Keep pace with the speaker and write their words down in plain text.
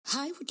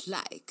I would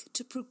like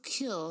to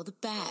procure the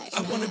bag.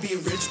 I wanna be a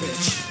rich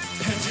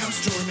bitch. Penthouse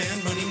store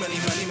man, money, money,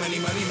 money, money,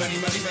 money, money,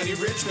 money, money,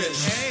 rich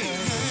bitch.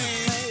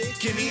 Hey,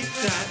 give me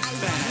that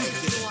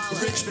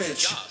bag. Rich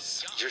bitch.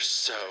 Yes. You're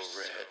so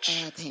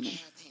rich. Pay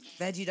me.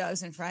 Veggie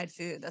dogs and fried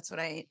food. That's what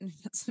I eat.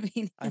 That's what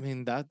I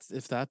mean, that's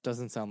if that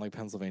doesn't sound like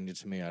Pennsylvania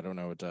to me, I don't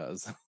know what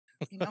does.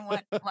 You know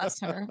what? Bless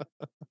her.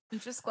 I'm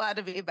just glad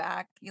to be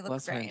back. You look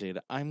Bless her great. indeed.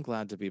 I'm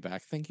glad to be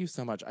back. Thank you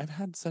so much. I've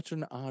had such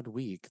an odd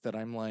week that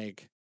I'm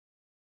like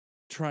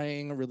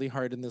trying really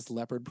hard in this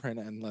leopard print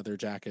and leather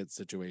jacket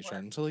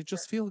situation to like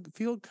just feel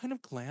kind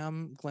of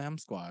glam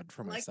squad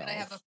for I like myself. that I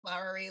have a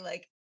flowery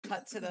like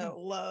cut to the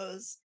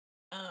lows,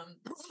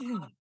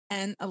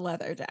 and a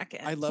leather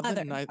jacket. I love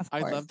Leather, that. of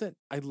I course.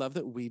 love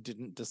that we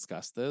didn't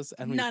discuss this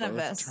and we None of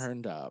both us.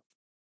 turned up.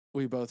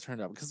 We both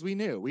turned up because we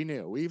knew.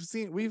 We've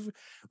seen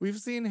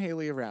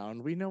Hailee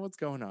around. We know what's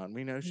going on.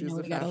 We know she's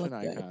a fashion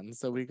icon.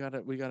 So we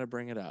gotta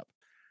bring it up.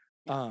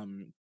 Yeah.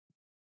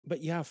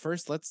 But yeah,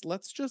 first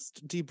let's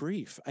just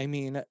debrief. I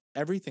mean,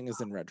 everything is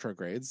in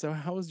retrograde. So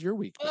how has your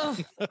week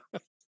been?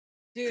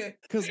 Dude.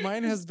 Because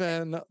mine has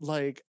been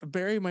like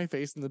bury my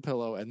face in the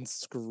pillow and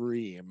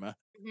scream.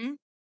 Mm-hmm.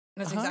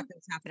 That's exactly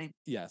what's happening.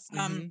 Yes.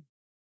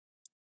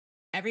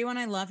 Everyone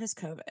I love has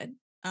COVID.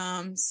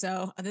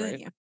 So other than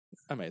you.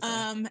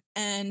 Amazing.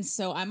 And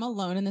so I'm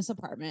alone in this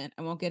apartment.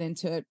 I won't get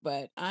into it,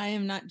 but I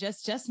am not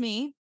just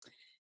me.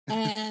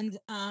 And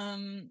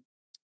I'm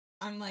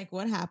like,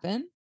 what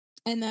happened?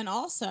 And then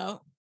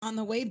also on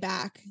the way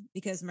back,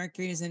 because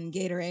Mercury is in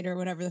Gatorade or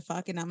whatever the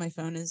fuck, and now my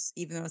phone is,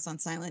 even though it's on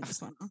silent,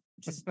 just went off,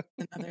 which is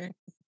another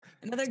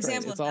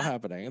example. It's all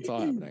happening. It's all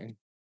happening.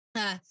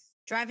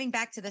 Driving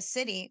back to the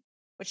city,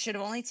 which should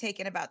have only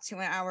taken about 2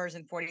 hours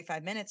and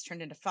 45 minutes,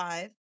 turned into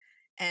 5.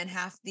 And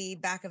half the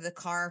back of the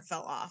car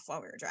fell off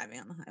while we were driving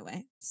on the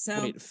highway. So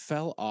wait,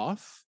 fell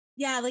off?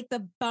 Yeah, like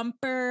the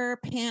bumper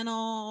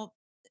panel,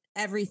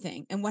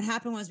 everything. And what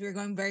happened was we were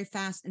going very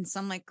fast and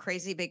some like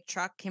crazy big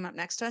truck came up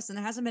next to us. And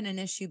there hasn't been an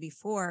issue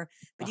before,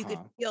 but you could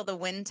feel the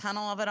wind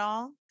tunnel of it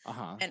all.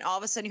 And all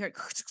of a sudden you heard,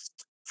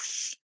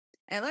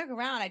 and I look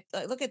around,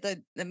 I look at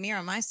the mirror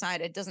on my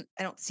side. I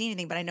don't see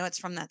anything, but I know it's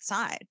from that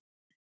side.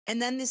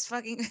 And then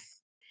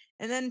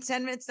and then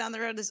 10 minutes down the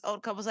road, this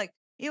old couple's like,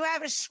 you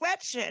have a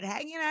sweatshirt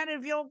hanging out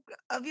of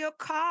your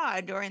car.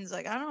 And Dorian's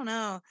like, I don't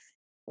know.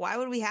 Why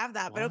would we have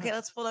that? But okay,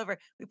 let's pull over.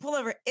 We pull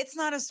over. It's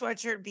not a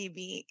sweatshirt,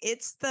 BB.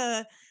 It's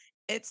the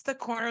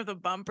corner of the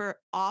bumper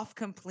off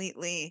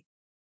completely,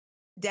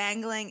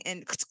 dangling.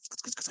 And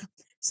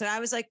so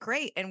I was like,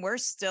 great. And we're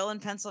still in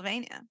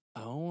Pennsylvania.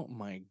 Oh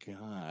my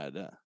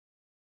God.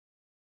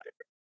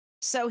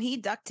 So he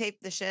duct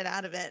taped the shit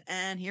out of it.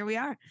 And here we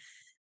are.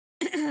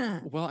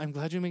 Well, I'm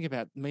glad you made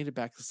it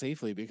back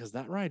safely, because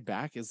that ride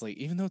back is like,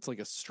 even though it's like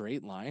a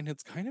straight line,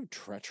 it's kind of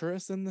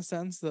treacherous in the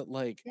sense that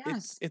like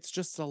it's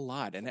just a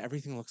lot and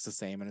everything looks the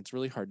same, and it's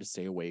really hard to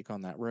stay awake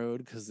on that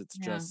road because it's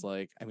just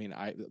like, I mean,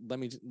 let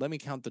me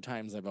count the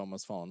times I've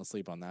almost fallen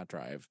asleep on that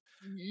drive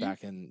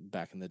back in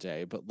the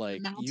day. But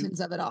like the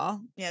mountains of it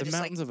all, the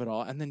mountains of it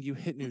all, and then you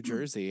hit New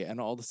Jersey, and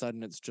all of a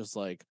sudden it's just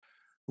like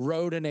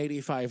road in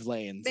 85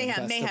 lanes.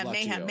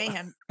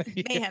 Mayhem.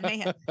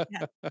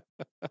 Yeah.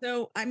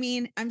 So, I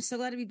mean, I'm so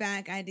glad to be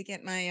back. I had to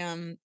get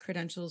my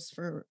credentials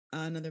for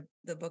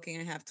the booking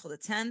I have till the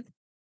 10th.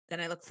 Then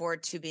I look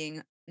forward to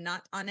being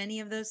not on any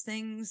of those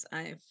things.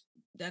 I've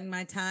done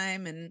my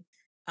time, and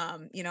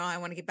I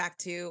want to get back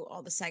to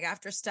all the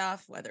SAG-AFTRA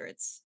stuff, whether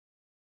it's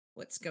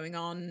what's going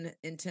on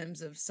in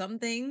terms of some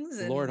things,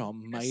 and, Lord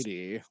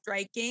Almighty,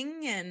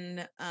 striking,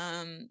 and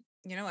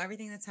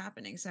everything that's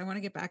happening. So I want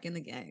to get back in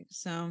the gig.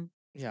 So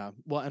yeah,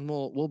 well, and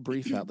we'll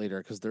brief that later,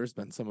 because there's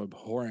been some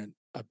abhorrent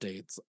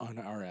updates on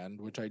our end,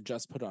 which I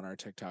just put on our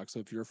TikTok. So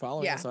if you're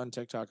following us on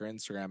TikTok or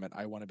Instagram at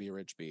I Want to Be a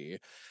Rich Bee,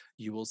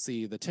 you will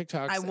see the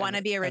TikToks. I want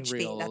to be a rich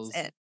bee. That's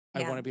it.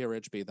 I want to be a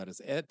rich bee. That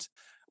is it.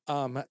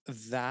 I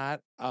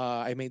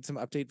made some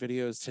update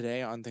videos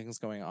today on things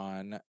going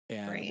on,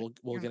 and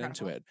we'll get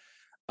into it.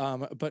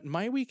 But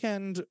my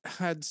weekend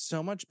had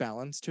so much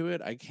balance to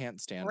it. I can't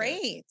stand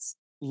it.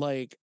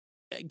 Like,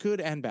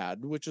 good and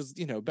bad, which is,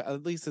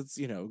 at least it's,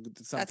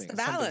 something, the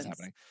balance. Something's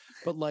happening.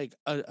 But like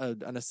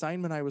an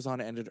assignment I was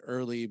on ended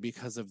early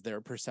because of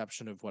their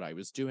perception of what I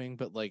was doing.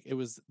 But like,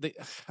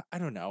 I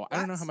don't know. I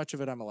don't know how much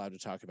of it I'm allowed to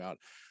talk about,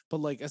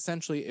 but like,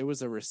 essentially it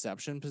was a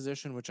reception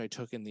position, which I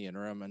took in the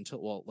interim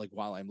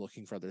while I'm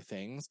looking for other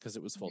things, because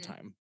it was full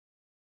time.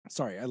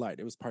 Sorry, I lied.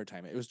 It was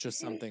part-time. It was just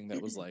something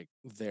that was like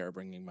they're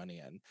bringing money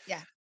in.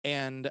 Yeah.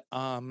 And,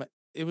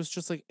 it was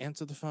just like,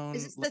 answer the phone.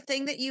 Is this the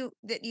thing that you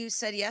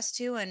said yes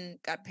to and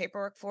got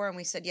paperwork for, and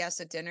we said yes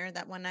at dinner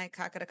that one night,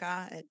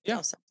 Kakadaka at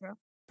El Centro?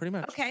 Pretty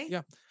much. Okay.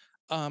 Yeah.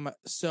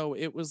 So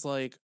it was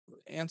like,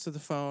 answer the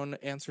phone,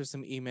 answer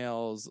some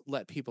emails,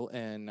 let people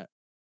in,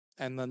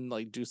 and then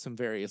like do some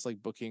various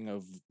like booking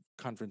of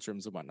conference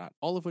rooms and whatnot,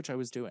 all of which I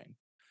was doing.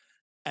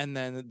 And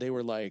then they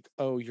were like,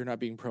 oh, you're not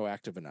being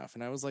proactive enough.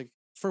 And I was like,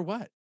 for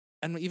what?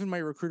 And even my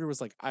recruiter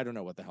was like, I don't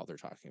know what the hell they're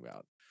talking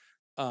about.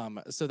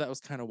 So that was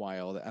kind of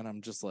wild, and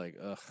I'm just like,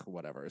 ugh,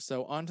 whatever.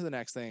 So on to the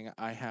next thing.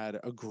 I had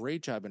a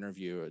great job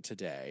interview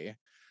today.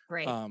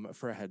 Great.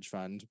 For a hedge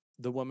fund.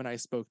 The woman I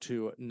spoke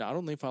to not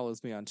only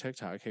follows me on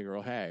TikTok, hey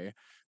girl, hey,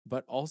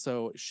 but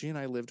also she and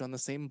I lived on the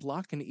same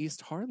block in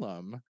East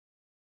Harlem.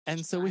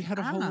 And so we had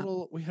a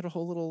whole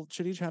little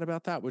chitty chat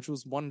about that, which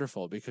was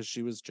wonderful because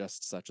she was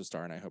just such a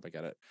star, and I hope I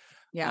get it.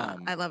 Yeah,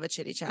 I love a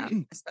chitty chat,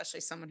 especially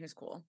someone who's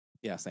cool.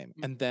 Yeah, same.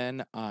 And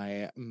then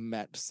I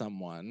met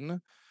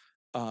someone.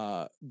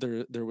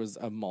 There was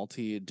a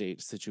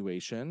multi-date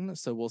situation,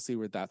 so we'll see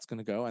where that's going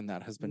to go, and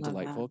that has been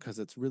delightful because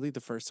it's really the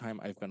first time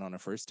I've been on a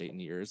first date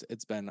in years.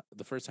 It's been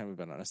the first time we've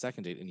been on a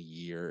second date in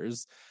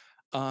years.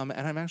 And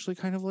I'm actually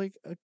kind of like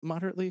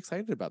moderately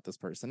excited about this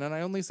person. And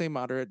I only say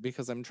moderate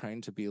because I'm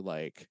trying to be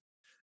like,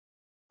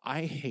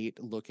 I hate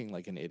looking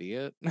like an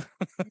idiot,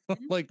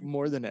 like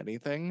more than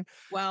anything.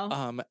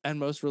 Well, and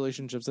most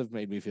relationships have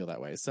made me feel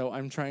that way. So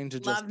I'm trying to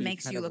just love be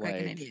makes kind you of look like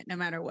an like, idiot, no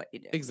matter what you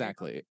do.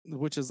 exactly,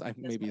 which is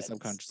maybe what it is.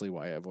 subconsciously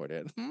why I avoid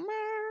it.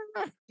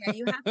 Yeah,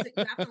 you have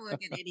to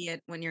look an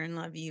idiot when you're in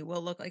love. You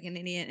will look like an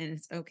idiot, and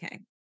it's okay.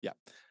 Yeah.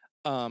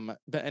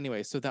 But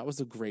anyway, so that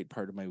was a great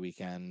part of my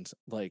weekend.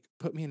 Like,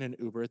 put me in an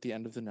Uber at the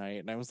end of the night,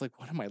 and I was like,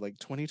 what am I, like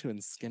 22 and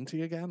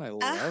skinty again? I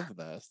love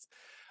this.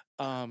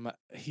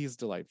 He's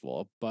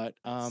delightful, but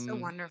So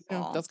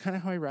wonderful. that's kind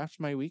of how I wrapped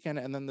my weekend.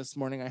 And then this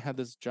morning I had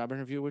this job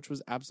interview, which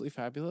was absolutely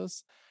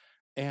fabulous,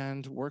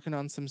 and working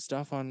on some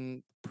stuff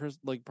on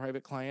like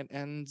private client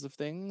ends of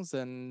things,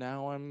 and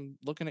now I'm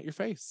looking at your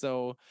face.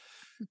 So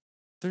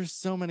there's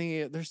so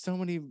many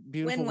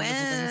beautiful,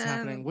 wonderful things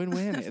happening.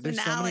 Win-win.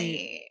 There's so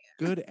many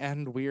good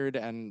and weird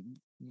and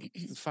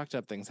fucked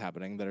up things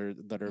happening that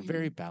are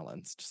very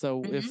balanced.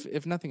 So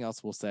if nothing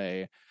else, we'll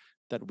say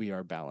that we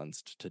are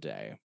balanced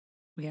today.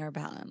 We are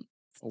balanced.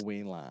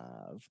 We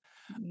love.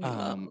 We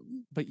love.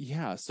 But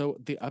yeah, so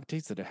the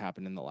updates that have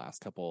happened in the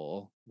last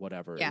couple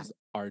whatevers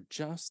are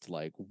just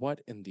like,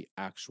 what in the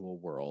actual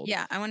world?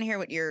 Yeah, I want to hear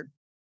what you're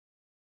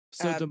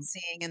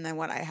seeing, and then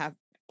what I have.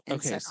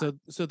 Okay,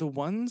 so the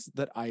ones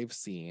that I've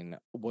seen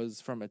was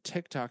from a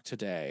TikTok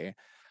today.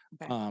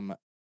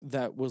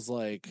 That was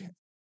like,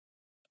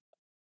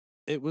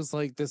 it was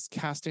like this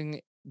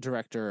casting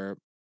director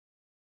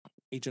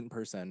agent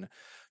person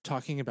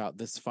talking about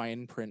this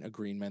fine print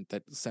agreement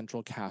that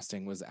Central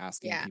Casting was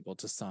asking people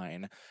to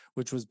sign,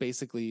 which was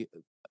basically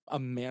a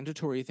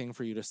mandatory thing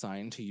for you to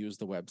sign to use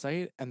the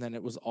website. And then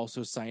it was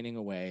also signing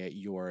away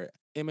your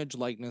image,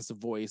 likeness,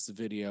 voice,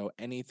 video,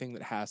 anything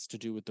that has to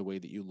do with the way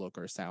that you look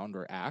or sound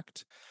or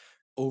act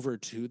over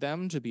to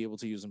them to be able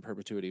to use in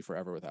perpetuity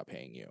forever without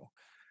paying you.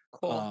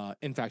 Cool.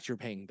 In fact, you're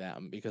paying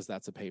them because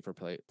that's a pay for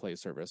play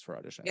service for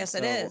audition. Yes,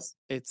 it is.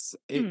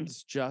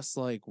 It's just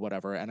like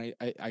whatever, and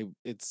I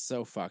it's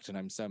so fucked, and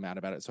I'm so mad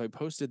about it. So I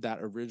posted that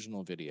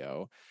original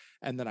video,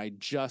 and then I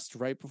just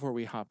right before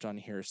we hopped on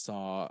here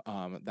saw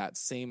that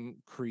same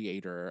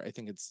creator, I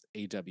think it's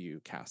AW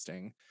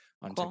Casting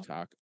on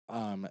TikTok.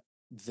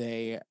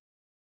 They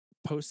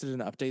posted an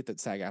update that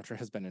SAG-AFTRA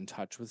has been in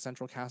touch with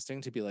Central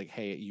Casting to be like,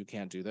 hey, you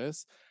can't do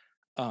this.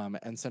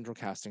 And Central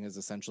Casting has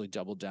essentially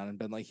doubled down and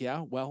been like,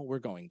 yeah, well, we're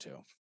going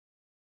to.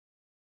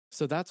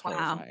 So that's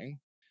horrifying.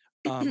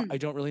 I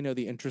don't really know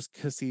the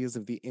intricacies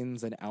of the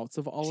ins and outs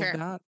of all of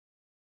that,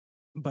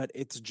 but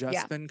it's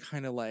just been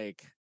kind of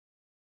like,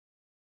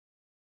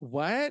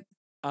 what?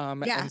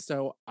 And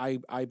so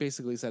I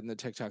basically said in the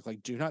TikTok,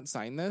 like, do not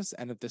sign this.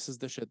 And if this is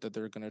the shit that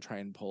they're going to try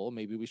and pull,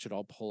 maybe we should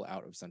all pull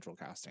out of Central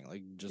Casting.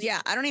 Like, just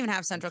I don't even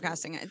have Central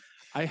Casting.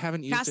 I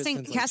haven't used it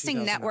since, like,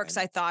 casting networks.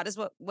 I thought is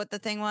what the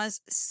thing was.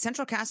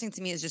 Central Casting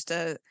to me is just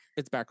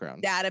it's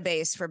background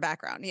database for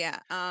background. Yeah.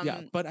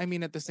 But I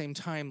mean, at the same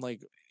time,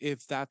 like,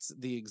 if that's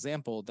the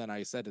example, then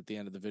I said at the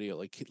end of the video,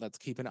 like, let's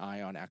keep an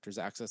eye on Actors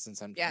Access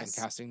and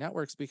casting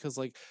networks, because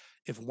like,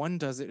 if one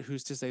does it,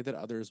 who's to say that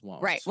others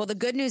won't? Right. Well, the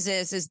good news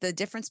is the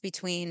difference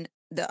between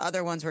the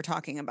other ones we're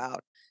talking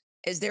about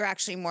is they're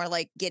actually more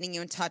like getting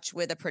you in touch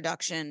with a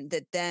production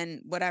that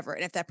then whatever.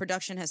 And if that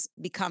production has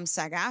become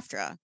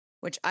SAG-AFTRA,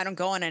 which I don't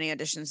go on any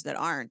auditions that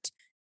aren't,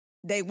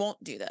 they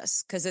won't do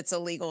this because it's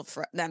illegal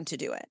for them to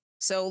do it.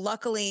 So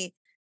luckily,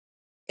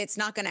 it's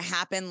not going to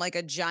happen like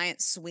a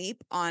giant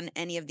sweep on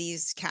any of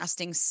these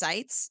casting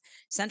sites.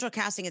 Central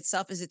Casting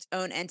itself is its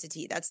own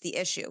entity. That's the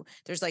issue.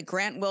 There's like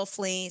Grant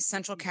Wilfley,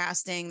 Central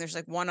Casting. There's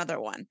like one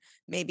other one,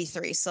 maybe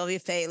three, Sylvia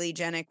Faye, Lee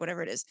Jenick,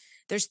 whatever it is.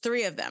 There's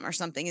three of them or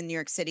something in New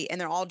York City, and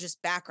they're all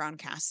just background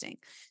casting.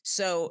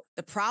 So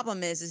the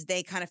problem is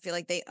they kind of feel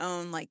like they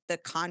own like the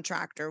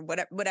contract or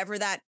whatever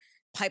that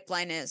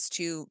pipeline is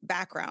to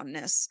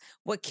backgroundness.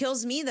 What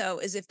kills me though,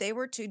 is if they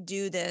were to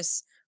do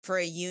this for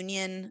a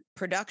union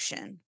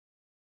production,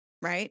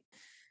 right?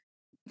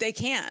 They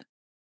can't.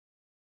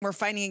 We're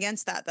fighting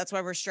against that. That's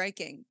why we're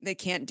striking. They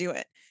can't do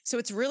it. So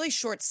it's really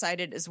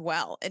short-sighted as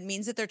well. It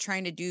means that they're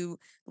trying to do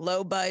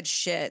low-budget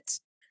shit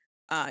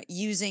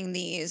using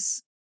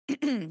these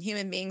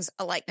human beings'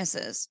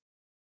 likenesses.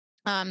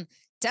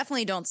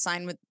 Definitely don't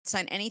sign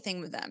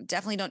anything with them.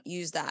 Definitely don't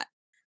use that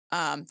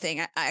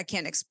thing. I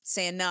can't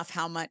say enough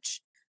how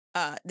much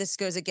this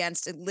goes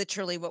against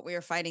literally what we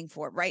are fighting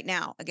for right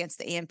now against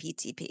the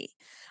AMPTP.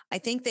 I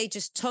think they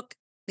just took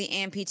the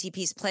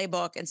AMPTP's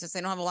playbook, and since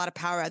they don't have a lot of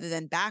power other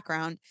than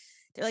background,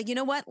 they're like, you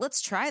know what?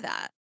 Let's try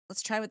that.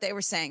 Let's try what they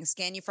were saying.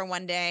 Scan you for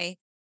one day,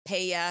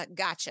 pay ya,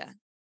 gotcha.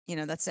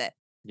 That's it.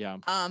 Yeah.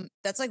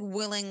 That's like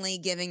willingly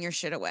giving your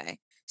shit away.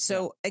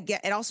 So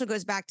again, it also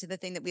goes back to the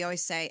thing that we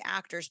always say,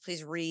 actors,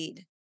 please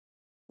read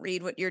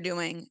what you're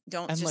doing.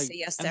 Don't just say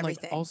yes to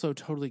everything. Also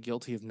totally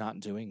guilty of not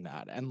doing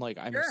that. And like,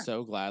 I'm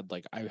so glad,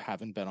 like, I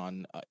haven't been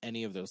on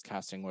any of those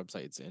casting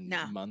websites in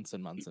months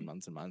and months and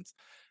months and months.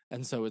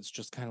 And so it's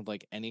just kind of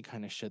like any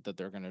kind of shit that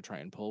they're going to try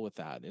and pull with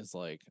that is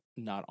like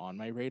not on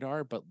my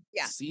radar, but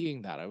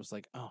seeing that, I was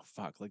like, oh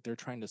fuck, like they're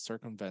trying to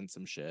circumvent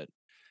some shit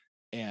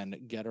and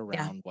get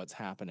around what's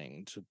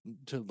happening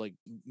to like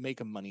make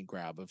a money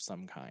grab of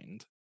some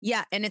kind.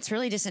 Yeah, and it's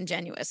really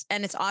disingenuous,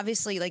 and it's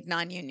obviously like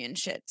non-union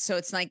shit. So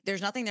it's like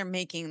there's nothing they're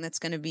making that's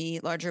going to be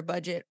larger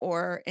budget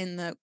or in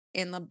the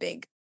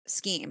big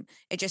scheme.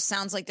 It just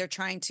sounds like they're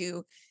trying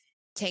to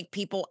take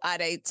people at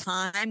a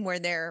time where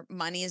their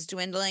money is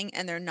dwindling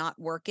and they're not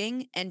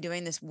working and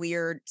doing this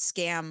weird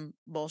scam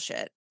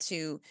bullshit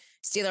to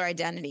steal their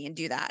identity and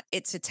do that.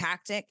 It's a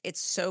tactic.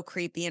 It's so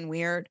creepy and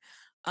weird.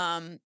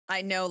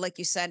 I know, like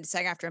you said,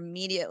 SAG-AFTRA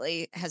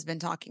immediately has been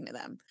talking to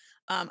them.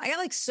 I got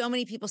like so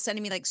many people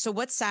sending me like, so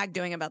what's SAG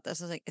doing about this?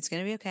 I was like, it's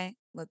going to be okay.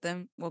 Let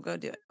them, we'll go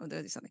do it. We'll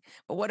do something.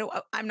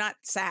 But I'm not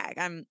SAG.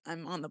 I'm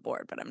on the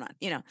board, but I'm not,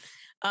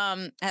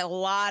 I had a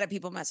lot of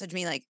people message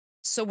me like,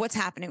 so what's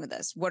happening with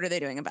this? What are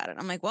they doing about it?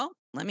 I'm like, well,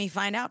 let me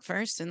find out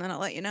first and then I'll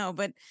let you know.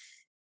 But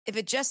if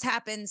it just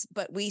happens,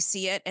 but we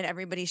see it and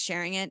everybody's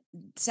sharing it,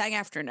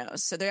 SAG-AFTRA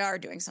knows. So they are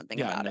doing something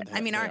about it.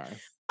 I mean, our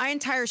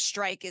entire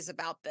strike is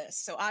about this.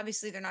 So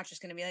obviously they're not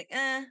just going to be like,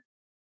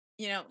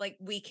 like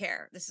we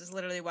care. This is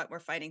literally what we're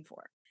fighting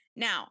for.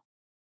 Now,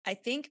 I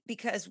think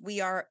because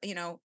we are,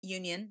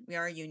 union, we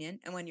are a union.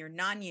 And when you're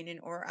non-union,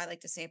 or I like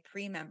to say a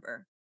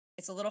pre-member,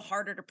 it's a little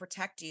harder to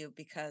protect you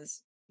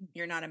because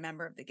you're not a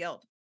member of the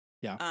guild.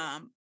 Yeah.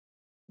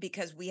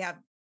 Because we have,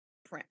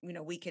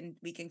 we can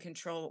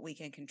control what we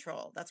can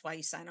control. That's why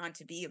you sign on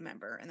to be a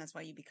member, and that's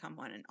why you become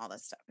one and all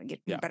that stuff and get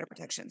better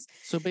protections.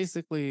 So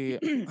basically,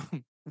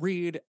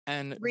 read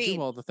do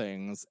all the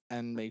things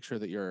and make sure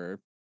that you're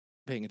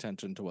paying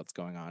attention to what's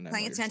going on.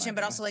 Paying attention,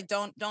 but also like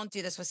don't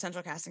do this with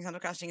Central Casting. Central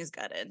Casting is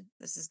gutted.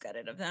 This is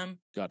gutted of them.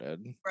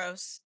 Gutted.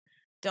 Gross.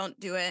 Don't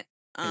do it.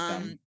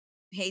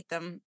 Hate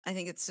them. I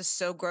think it's just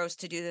so gross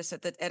to do this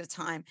at a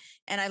time.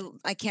 And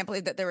I can't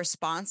believe that their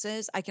response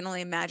is. I can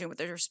only imagine what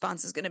their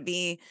response is going to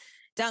be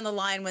down the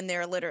line when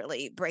they're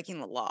literally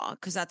breaking the law,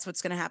 because that's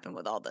what's going to happen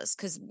with all this.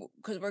 Because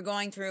we're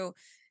going through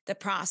the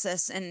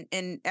process, and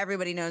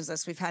everybody knows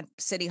this. We've had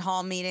city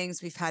hall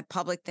meetings, we've had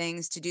public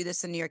things to do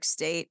this in New York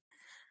State,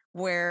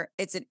 where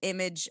it's an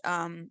image,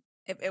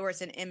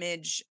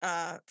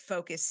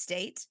 focused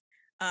state.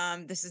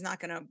 This is not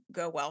going to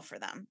go well for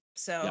them.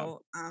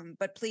 So,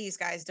 but please,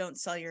 guys, don't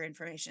sell your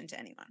information to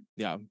anyone.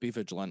 Yeah, be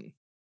vigilant.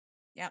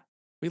 Yep.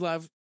 We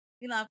love.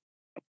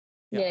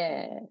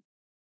 Yeah.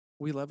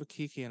 We love a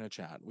Kiki in a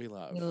chat. We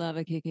love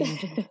a Kiki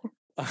in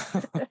a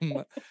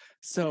chat.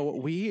 So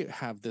we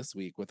have this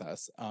week with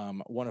us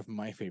one of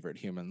my favorite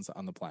humans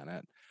on the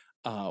planet.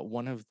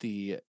 One of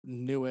the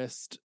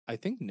newest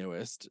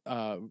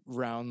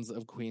rounds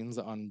of Queens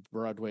on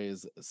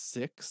Broadway's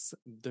Six,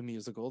 the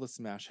musical, the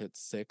smash hit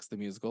Six, the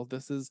musical.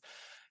 This is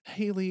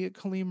Hailee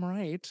Kaleem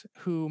Wright,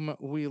 whom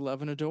we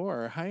love and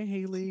adore. Hi,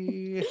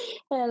 Hailee.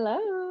 Hello.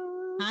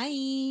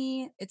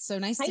 Hi. It's so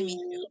nice to meet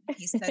you.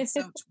 He said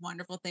such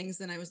wonderful things,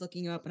 and I was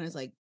looking you up and I was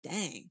like,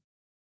 dang,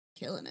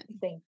 killing it.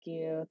 Thank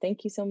you.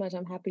 Thank you so much.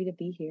 I'm happy to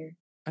be here.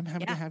 I'm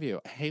happy to have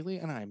you.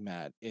 Hailee and I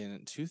met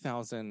in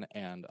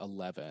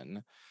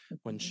 2011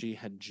 when she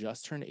had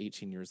just turned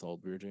 18 years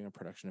old. We were doing a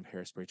production of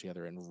Hairspray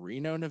together in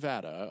Reno,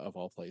 Nevada, of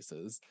all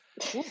places.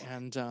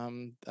 And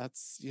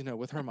that's,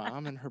 with her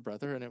mom and her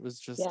brother. And it was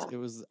just, it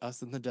was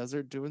us in the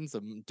desert doing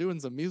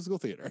some musical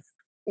theater.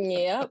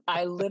 Yeah,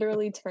 I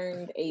literally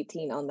turned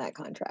 18 on that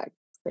contract.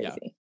 It's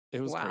crazy. Yeah,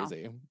 it was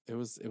crazy.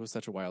 It was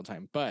such a wild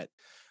time. But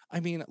I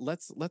mean,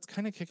 let's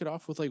kind of kick it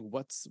off with like,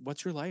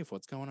 what's your life?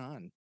 What's going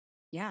on?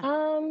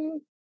 Yeah.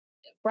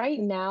 Right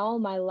now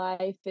my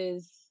life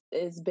is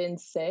been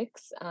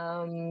 6.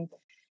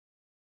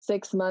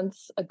 6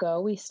 months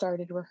ago we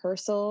started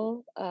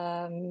rehearsal.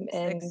 And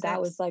that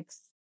was like,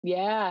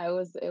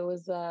 it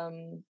was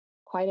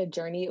quite a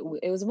journey.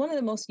 It was one of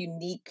the most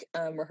unique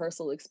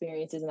rehearsal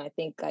experiences, and I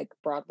think like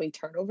Broadway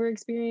turnover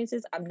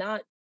experiences. I'm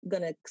not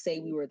gonna say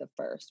we were the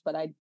first, but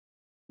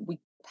we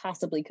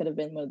possibly could have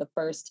been one of the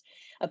first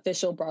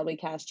official Broadway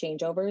cast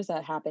changeovers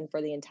that happened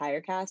for the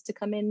entire cast to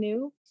come in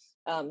new.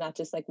 Not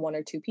just like 1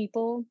 or 2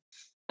 people.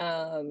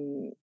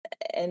 And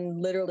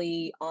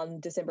literally on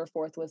December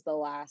 4th was the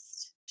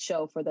last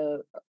show for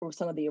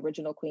some of the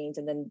original Queens.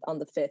 And then on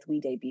the 5th,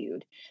 we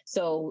debuted.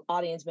 So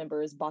audience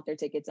members bought their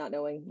tickets not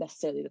knowing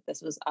necessarily that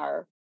this was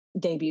our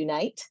debut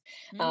night.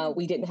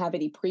 We didn't have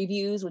any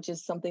previews, which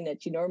is something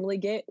that you normally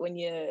get when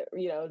you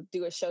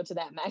do a show to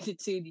that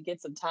magnitude. You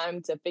get some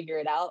time to figure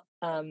it out,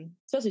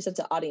 especially such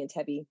an audience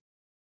heavy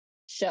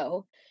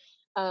show.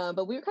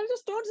 But we were kind of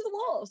just thrown to the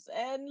wolves,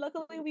 and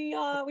luckily we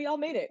all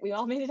made it. We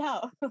all made it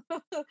out.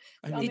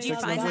 Did you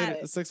find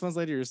that 6 months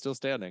later you're still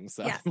standing?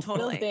 So yeah,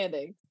 totally still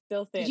standing.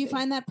 Did you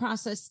find that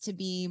process to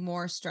be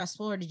more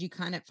stressful, or did you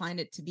kind of find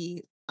it to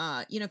be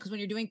because when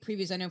you're doing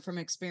previews, I know from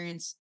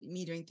experience,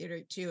 me doing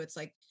theater too, it's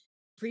like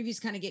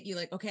previews kind of get you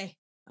like, okay,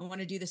 I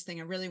want to do this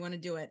thing. I really want to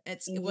do it.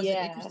 Was it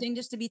interesting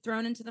just to be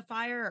thrown into the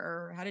fire,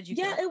 or how did you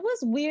feel? It was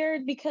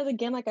weird because,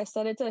 again, like I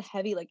said, it's a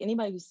heavy, like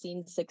anybody who's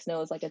seen Six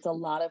knows, like it's a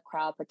lot of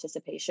crowd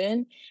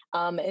participation.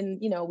 And,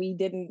 we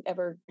didn't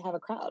ever have a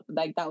crowd.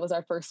 Like that was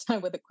our first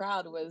time with a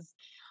crowd, was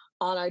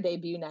on our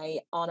debut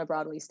night on a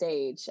Broadway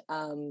stage,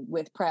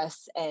 with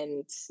press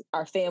and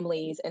our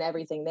families and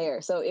everything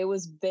there. So it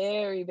was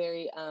very,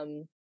 very,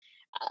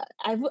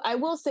 I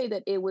will say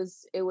that it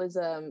was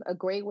a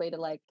great way to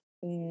like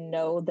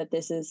know that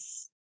this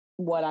is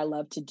what I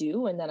love to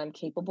do and that I'm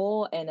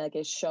capable. And like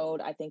it showed,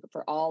 I think,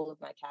 for all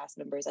of my cast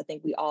members, I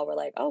think we all were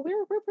like, oh,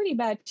 we're pretty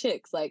bad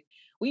chicks. Like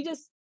we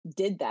just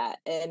did that.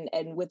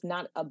 And with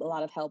not a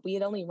lot of help. We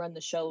had only run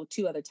the show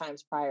 2 other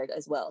times prior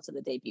as well to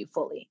the debut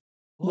fully.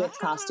 With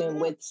costume,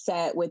 with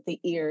set, with the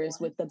ears,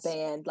 with the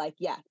band,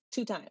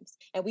 2 times.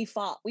 And we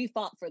fought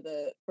for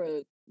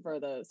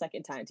the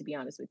second time, to be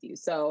honest with you.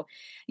 So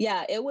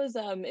it was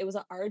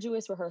an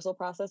arduous rehearsal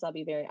process, I'll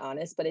be very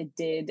honest, but it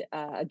did,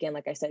 again,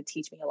 like I said,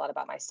 teach me a lot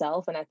about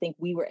myself. And I think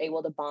we were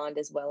able to bond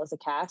as well as a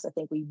cast. I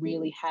think we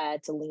really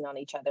had to lean on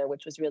each other,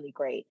 which was really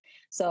great.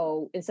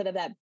 So instead of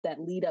that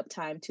lead up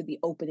time to the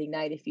opening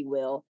night, if you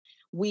will,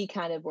 we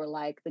kind of were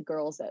like the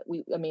girls that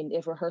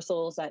if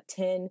rehearsals at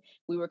 10,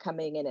 we were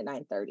coming in at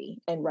 9:30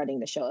 and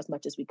running the show as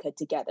much as we could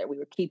together. We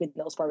were keeping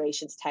those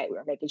formations tight. We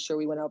were making sure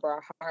we went over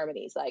our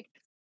harmonies. Like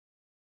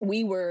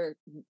we were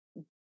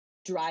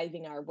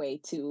driving our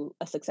way to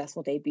a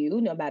successful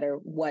debut, no matter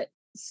what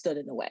stood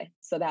in the way.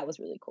 So that was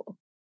really cool.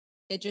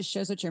 It just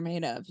shows what you're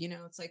made of.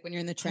 It's like when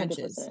you're in the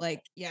trenches, 100%.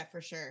 like, yeah,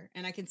 for sure.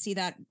 And I can see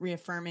that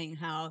reaffirming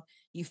how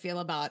you feel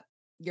about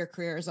your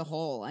career as a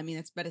whole. I mean,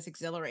 it's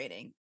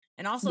exhilarating.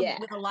 And also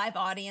with a live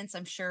audience,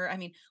 I'm sure. I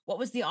mean, what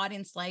was the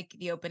audience like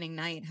the opening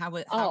night?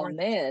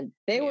 Man,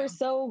 they were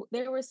so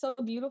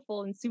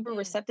beautiful and super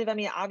receptive. I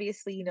mean,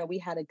 obviously, we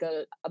had a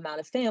good amount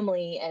of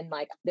family, and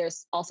like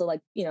there's also like,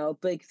 a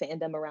big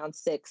fandom around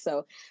Six.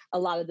 So a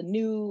lot of the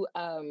new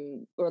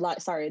none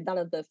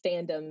of the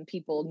fandom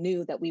people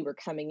knew that we were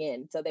coming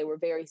in. So they were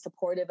very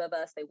supportive of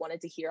us. They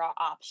wanted to hear our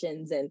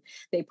options, and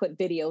they put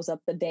videos up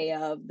the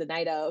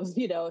night of,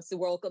 so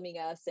welcoming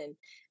us. And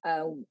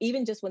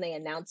even just when they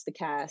announced the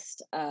cast,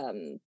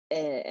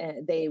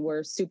 they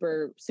were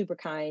super, super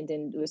kind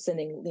and was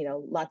sending,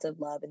 lots of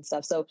love and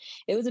stuff. So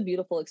it was a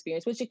beautiful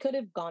experience, which it could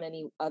have gone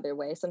any other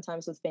way.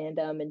 Sometimes with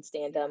fandom and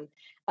standom,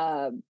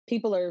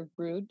 people are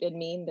rude and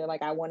mean. They're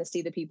like, I want to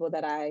see the people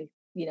that I,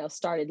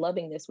 started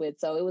loving this with.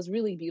 So it was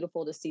really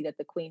beautiful to see that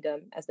the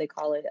Queendom, as they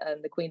call it,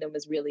 the Queendom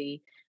was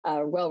really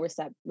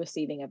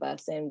receiving of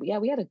us. And we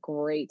had a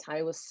great time.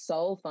 It was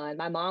so fun.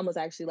 My mom was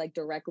actually like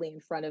directly in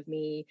front of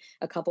me,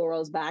 a couple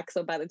rows back.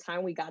 So by the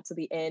time we got to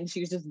the end, she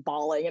was just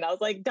bawling. And I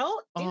was like,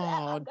 don't do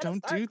that.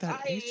 Don't do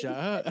that,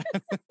 Asia.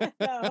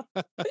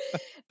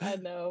 I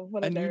know.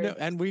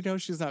 And we know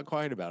she's not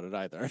quiet about it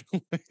either.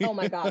 Oh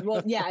my God.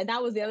 Well, yeah. And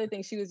that was the other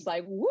thing. She was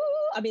like, woo.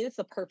 I mean, it's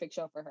a perfect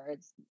show for her.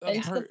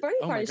 The funny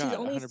part is she's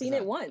only 100%. Seen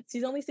it once.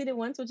 She's only seen it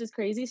once, which is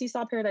crazy. She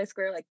saw Paradise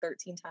Square like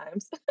 13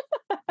 times.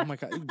 Oh my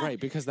God. Right.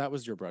 Because that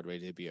was your Broadway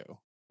debut.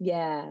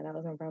 Yeah, that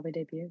was my Broadway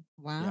debut.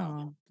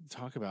 Wow. Yeah.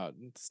 Talk about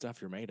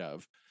stuff you're made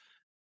of.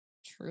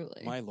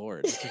 Truly. My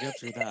Lord, to get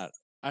through that.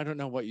 I don't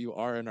know what you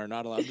are and are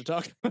not allowed to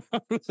talk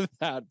about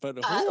that, but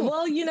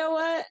well, you know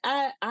what?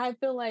 I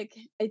feel like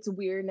it's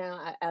weird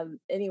now.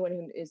 Anyone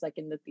who is like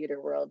in the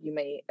theater world, you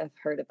may have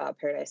heard about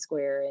Paradise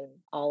Square and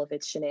all of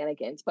its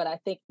shenanigans. But I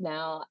think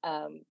now,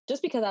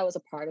 just because I was a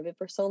part of it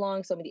for so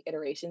long, so many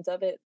iterations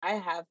of it, I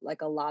have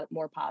like a lot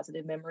more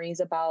positive memories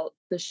about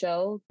the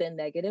show than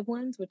negative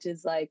ones, which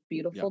is like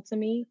beautiful to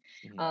me.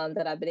 Mm-hmm.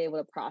 That I've been able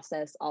to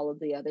process all of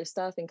the other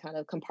stuff and kind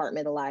of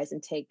compartmentalize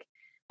and take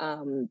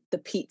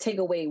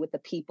away with the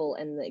people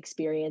and the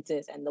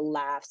experiences and the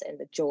laughs and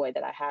the joy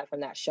that I had from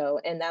that show.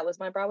 And that was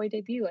my Broadway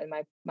debut and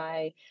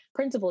my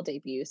principal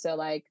debut. So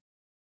like,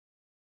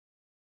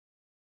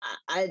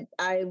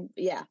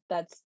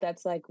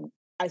 that's like,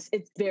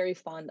 it's very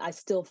fun. I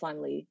still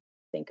fondly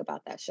think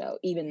about that show,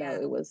 even though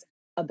it was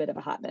a bit of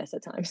a hot mess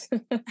at times,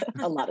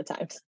 a lot of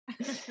times.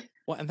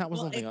 Well, and that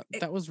was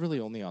that was really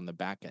only on the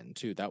back end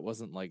too. That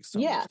wasn't like so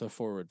much the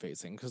forward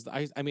facing. Cause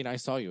I mean, I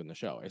saw you in the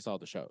show. I saw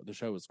the show. The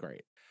show was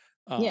great.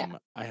 I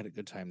had a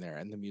good time there,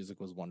 and the music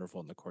was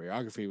wonderful, and the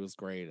choreography was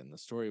great, and the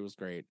story was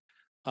great.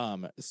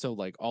 So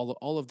like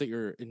all of that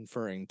you're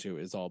inferring to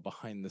is all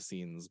behind the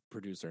scenes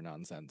producer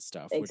nonsense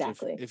stuff.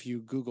 Exactly. Which if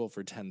you Google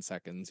for 10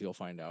 seconds, you'll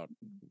find out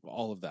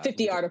all of that.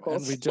 50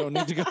 articles. And we don't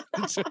need to go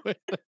into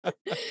it.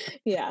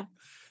 Yeah.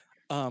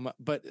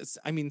 But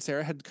I mean,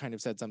 Sarah had kind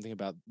of said something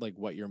about like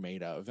what you're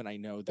made of, and I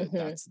know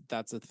that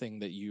that's a thing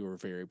that you are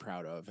very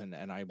proud of, and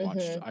I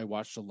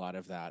watched a lot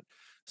of that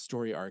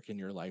story arc in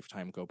your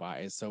lifetime go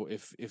by. So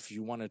if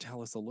you want to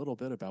tell us a little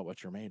bit about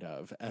what you're made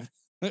of,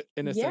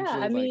 and essentially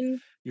I like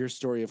mean, your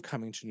story of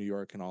coming to New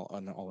York and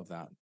all of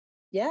that.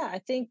 yeah, I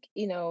think,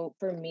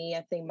 for me,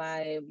 I think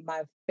my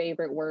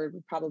favorite word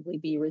would probably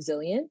be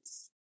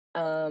resilience.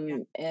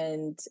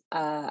 And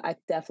I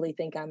definitely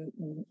think I'm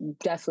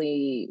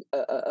definitely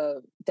a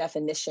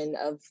definition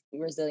of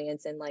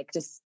resilience, and like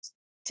just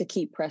to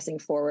keep pressing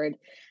forward.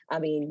 I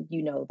mean,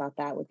 you know about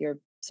that with your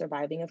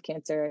surviving of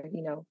cancer,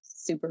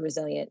 super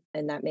resilient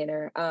in that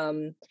manner.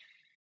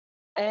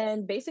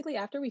 And basically,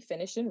 after we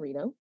finished in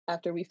Reno,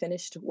 after we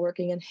finished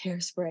working in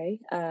hairspray,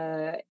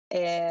 and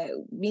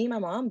me and my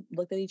mom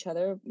looked at each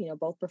other,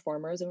 both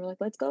performers, and we're like,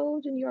 let's go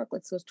to New York.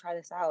 Let's go try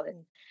this out.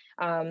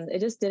 And it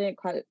just didn't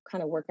quite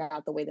kind of work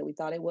out the way that we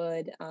thought it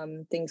would.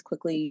 Things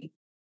quickly,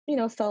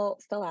 fell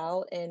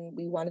out, and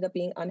we wound up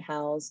being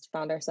unhoused,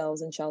 found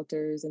ourselves in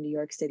shelters in New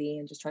York City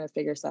and just trying to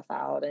figure stuff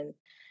out. And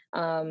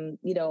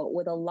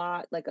with a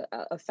lot like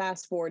a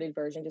fast forwarded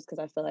version, just because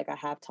I feel like I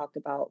have talked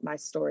about my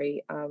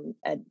story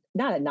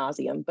not ad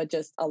nauseum, but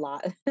just a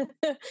lot.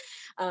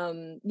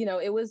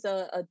 It was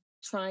a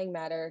trying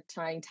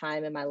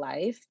time in my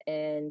life.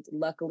 And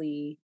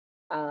luckily,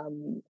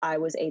 I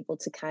was able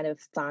to kind of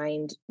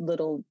find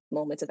little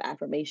moments of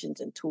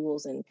affirmations and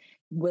tools and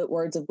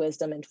words of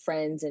wisdom and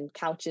friends and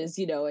couches,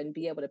 and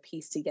be able to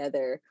piece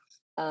together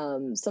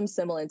some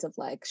semblance of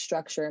like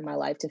structure in my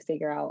life to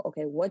figure out,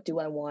 okay, what do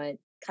I want?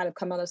 Kind of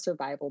come out of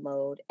survival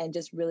mode and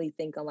just really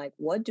think on like,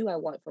 what do I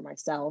want for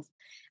myself?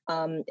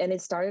 And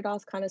it started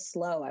off kind of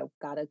slow. I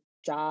got a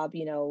job,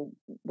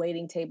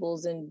 waiting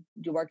tables and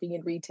working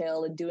in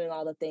retail and doing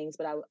all the things,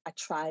 but I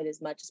tried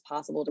as much as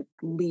possible to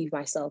leave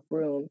myself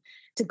room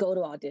to go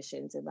to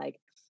auditions and like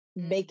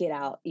make it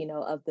out,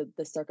 of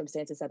the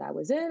circumstances that I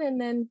was in.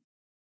 And then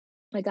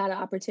I got an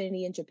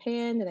opportunity in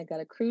Japan, and I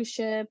got a cruise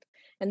ship.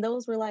 And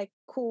those were like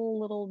cool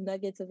little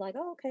nuggets of like,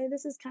 oh, okay,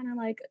 this is kind of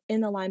like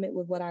in alignment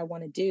with what I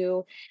want to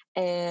do.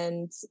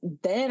 And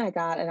then I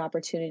got an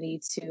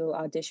opportunity to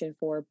audition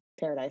for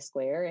Paradise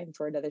Square and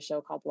for another show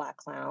called Black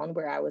Clown,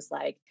 where I was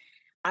like,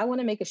 I want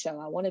to make a show.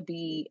 I want to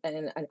be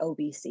an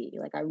OBC.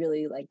 Like I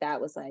really like that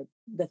was like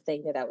the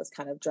thing that was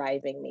kind of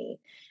driving me.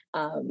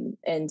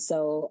 And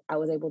so I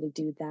was able to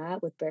do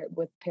that with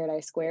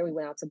Paradise Square. We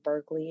went out to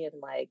Berkeley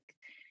and like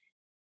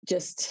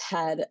just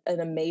had an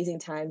amazing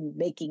time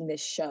making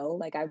this show.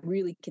 Like I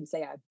really can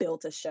say I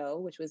built a show,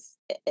 which was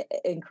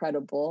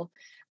incredible.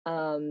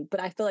 But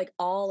I feel like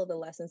all of the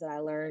lessons that I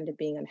learned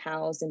being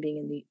unhoused and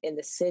being in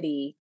the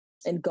city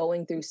and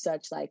going through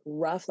such like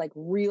rough, like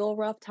real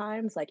rough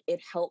times, like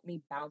it helped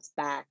me bounce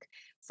back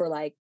for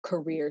like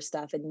career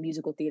stuff and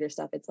musical theater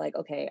stuff. It's like,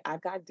 okay,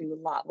 I've got to do a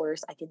lot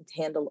worse. I can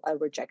handle a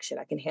rejection.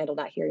 I can handle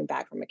not hearing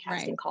back from a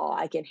casting call.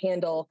 I can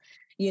handle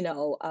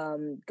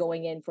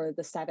going in for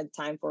the seventh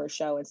time for a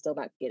show and still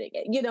not getting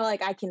it.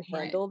 Like I can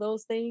handle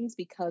those things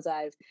because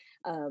I've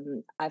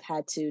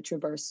had to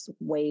traverse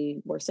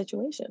way worse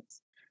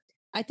situations.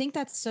 I think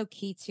that's so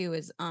key too,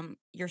 is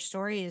your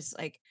story is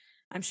like,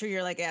 I'm sure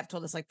you're like, I've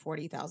told this like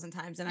 40,000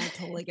 times, and I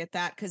totally get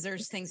that, because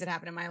there's things that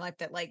happen in my life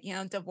that like,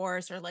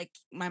 divorce or like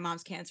my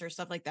mom's cancer,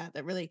 stuff like that,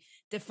 that really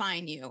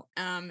define you.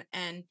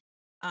 And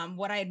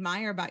what I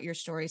admire about your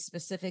story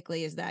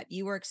specifically is that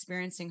you were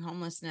experiencing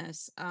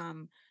homelessness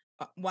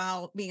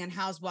while being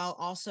unhoused, while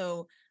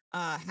also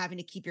having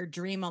to keep your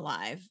dream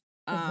alive.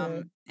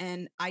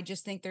 And I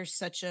just think there's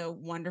such a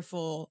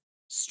wonderful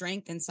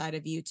strength inside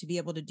of you to be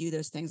able to do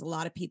those things. A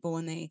lot of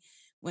people,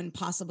 when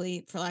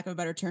possibly, for lack of a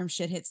better term,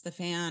 shit hits the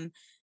fan,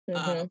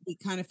 we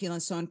kind of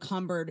feeling so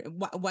encumbered.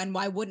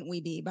 Why wouldn't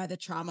we be, by the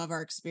trauma of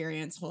our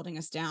experience holding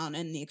us down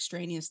and the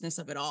extraneousness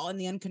of it all and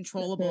the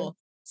uncontrollable?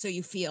 So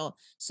you feel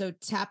so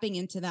tapping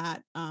into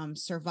that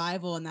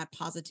survival and that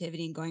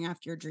positivity and going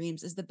after your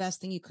dreams is the best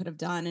thing you could have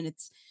done. And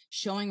it's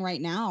showing right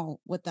now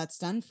what that's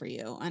done for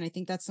you. And I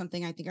think that's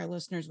something I think our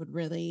listeners would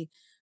really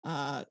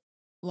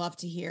love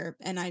to hear.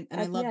 And I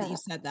love that you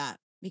said that,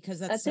 because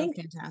that's so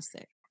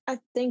fantastic. I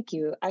thank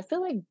you. I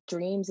feel like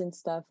dreams and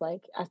stuff,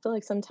 like I feel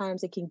like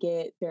sometimes it can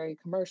get very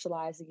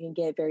commercialized. It can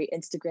get very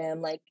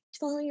Instagram, like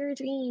follow your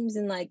dreams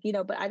and like,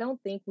 but I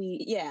don't think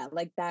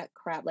like that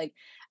crap. Like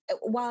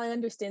while I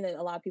understand that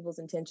a lot of people's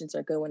intentions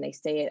are good when they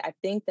say it, I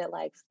think that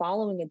like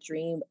following a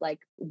dream,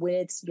 like when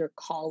it's your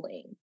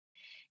calling,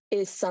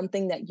 is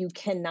something that you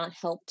cannot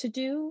help to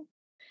do.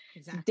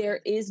 Exactly.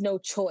 There is no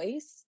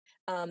choice.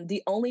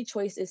 The only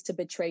choice is to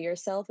betray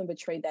yourself and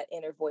betray that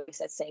inner voice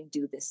that's saying,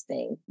 do this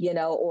thing,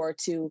 or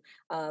to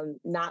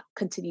not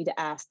continue to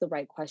ask the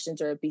right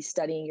questions or be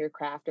studying your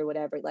craft or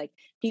whatever. Like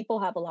people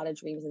have a lot of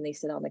dreams and they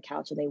sit on the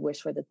couch and they wish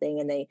for the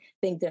thing and they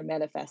think they're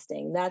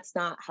manifesting. That's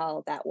not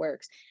how that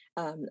works.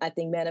 I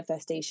think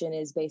manifestation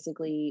is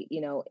basically,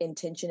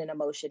 intention and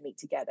emotion meet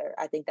together.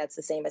 I think that's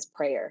the same as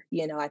prayer.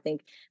 I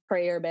think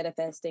prayer,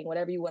 manifesting,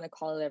 whatever you want to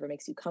call it, whatever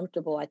makes you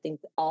comfortable. I think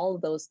all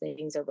of those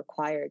things are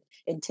required.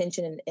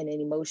 Intention and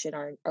emotion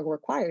are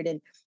required.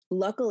 And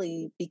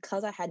luckily,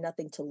 because I had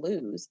nothing to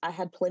lose, I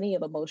had plenty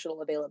of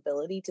emotional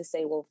availability to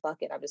say, well, fuck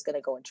it, I'm just going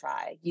to go and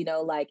try.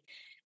 Like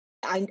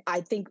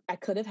I think I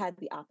could have had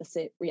the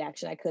opposite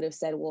reaction. I could have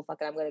said, well, fuck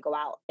it, I'm going to go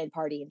out and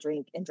party and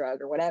drink and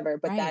drug or whatever.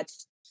 But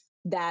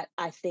that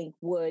I think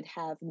would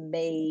have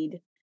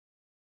made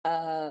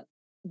the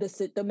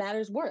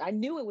matters worse. I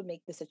knew it would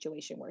make the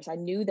situation worse. I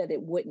knew that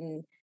it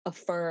wouldn't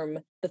affirm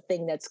the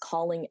thing that's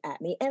calling at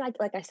me. And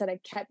like I said, I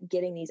kept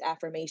getting these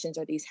affirmations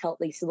or these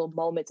little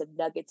moments of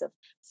nuggets of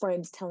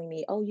friends telling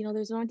me, oh,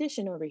 there's an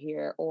audition over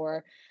here,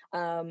 or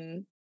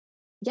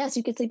yes,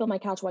 you can sleep on my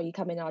couch while you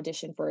come in and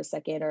audition for a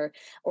second,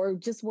 or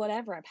just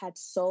whatever. I've had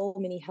so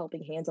many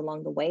helping hands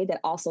along the way that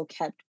also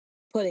kept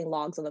putting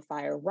logs on the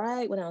fire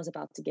right when I was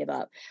about to give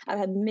up. I've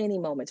had many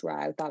moments where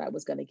I thought I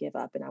was going to give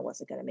up and I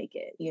wasn't going to make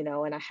it,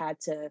 and I had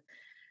to.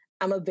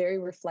 I'm a very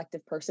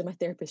reflective person. My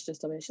therapist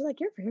just told me, she's like,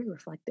 you're very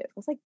reflective. I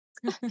was like,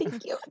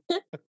 thank you.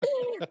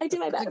 I do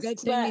my best. It's a good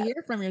thing to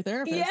hear from your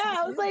therapist. Yeah,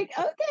 I was like,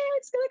 okay, I'm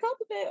just going to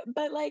compliment.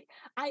 But like,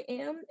 I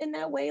am in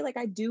that way. Like,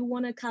 I do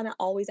want to kind of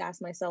always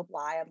ask myself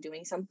why I'm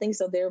doing something.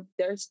 So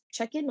there's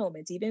check-in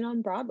moments, even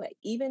on Broadway,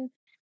 even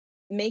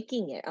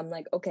making it. I'm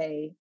like,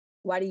 okay,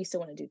 why do you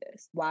still want to do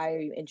this? Why are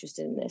you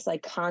interested in this?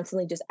 Like,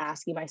 constantly just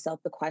asking myself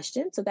the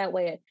question. So that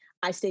way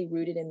I stay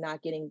rooted in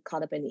not getting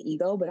caught up in the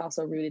ego, but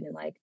also rooted in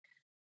like,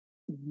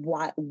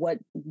 what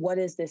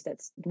is this,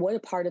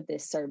 what part of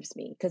this serves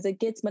me? Because it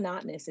gets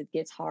monotonous, it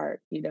gets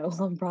hard,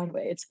 on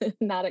Broadway. It's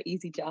not an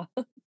easy job.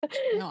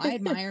 No, I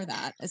admire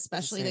that,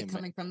 especially like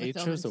coming from the 8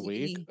 film shows and a TV.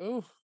 week.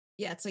 Oh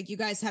yeah, it's like you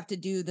guys have to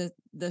do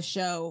the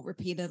show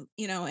repeated,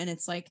 and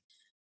it's like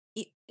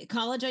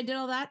college I did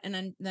all that,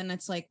 and then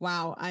it's like,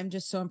 wow, I'm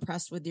just so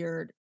impressed with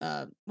your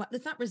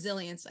it's not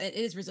resilience, it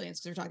is resilience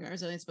because we're talking about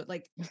resilience, but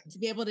like to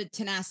be able to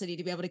tenacity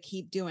to be able to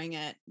keep doing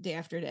it day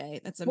after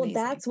day. That's amazing.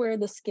 Well, that's where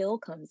the skill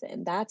comes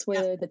in, that's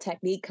where the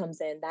technique comes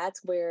in,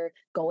 that's where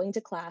going to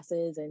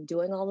classes and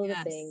doing all of the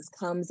things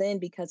comes in,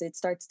 because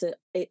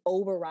it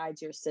overrides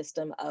your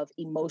system of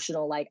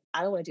emotional, like,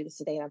 I don't want to do this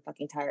today and I'm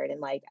fucking tired, and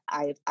like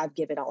I've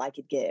given all I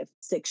could give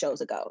 6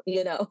 shows ago,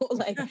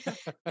 like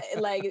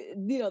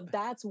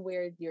that's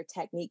where your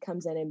technique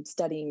comes in, and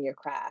studying your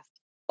craft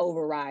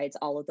overrides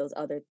all of those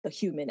other the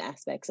human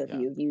aspects of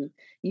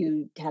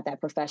you have that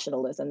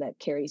professionalism that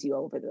carries you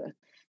over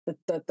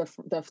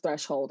the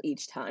threshold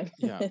each time.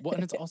 Yeah, well,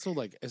 and it's also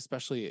like,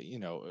 especially,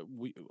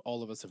 we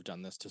all of us have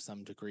done this to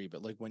some degree,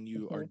 but like when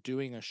you are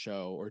doing a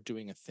show or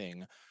doing a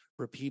thing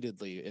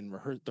repeatedly in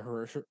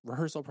the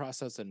rehearsal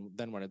process, and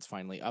then when it's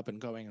finally up and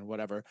going and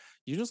whatever,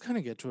 you just kind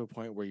of get to a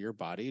point where your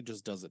body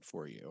just does it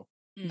for you.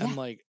 And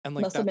like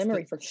muscle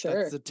memory, for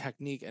sure. That's the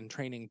technique and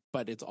training,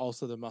 but it's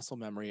also the muscle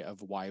memory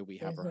of why we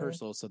have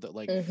rehearsal, so that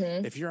like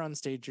if you're on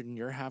stage and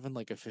you're having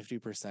like a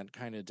 50%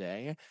 kind of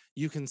day,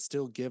 you can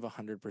still give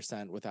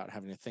 100% without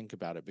having to think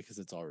about it because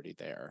it's already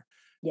there.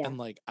 Yeah. And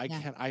like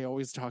I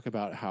always talk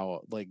about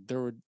how like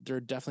there are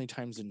definitely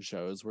times in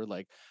shows where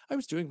like I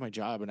was doing my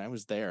job and I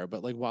was there,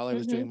 but like while I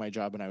was doing my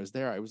job and I was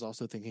there, I was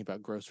also thinking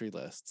about grocery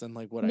lists and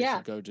like what I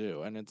should go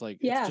do. And it's like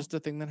it's just a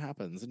thing that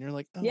happens, and you're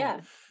like, oh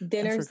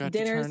dinner's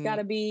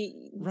gotta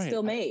be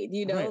still made,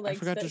 like I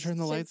forgot to turn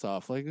the lights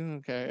off. Like,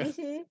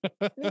 okay.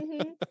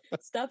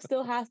 Stuff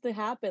still has to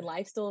happen.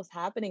 Life still is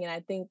happening. And I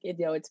think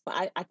it's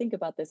I think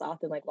about this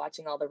often, like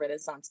watching all the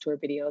Renaissance tour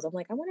videos. I'm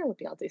like, I wonder what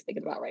Beyonce's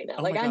thinking about right now.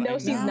 Oh like God, I know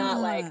she's not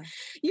like,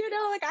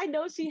 like I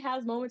know she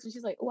has moments where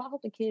she's like, oh, I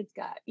hope the kids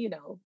got,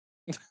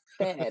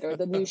 fed, or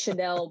the new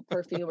Chanel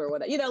perfume or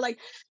whatever,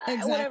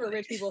 whatever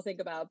rich people think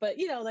about. But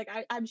like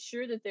I'm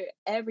sure that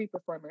every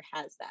performer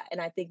has that,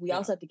 and I think we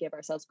also have to give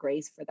ourselves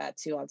grace for that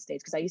too on stage,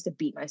 because I used to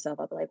beat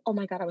myself up like, oh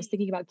my God, I was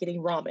thinking about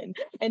getting ramen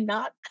and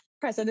not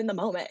present in the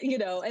moment,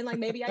 and like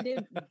maybe I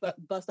did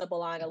bust up a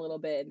line a little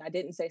bit and I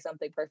didn't say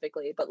something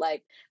perfectly, but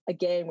like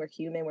again, we're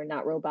human, we're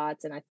not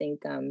robots. And I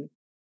think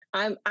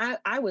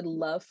I would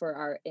love for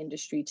our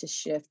industry to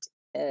shift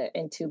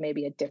into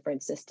maybe a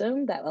different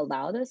system that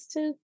allowed us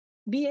to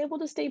be able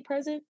to stay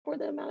present for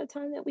the amount of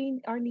time that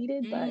we are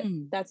needed. But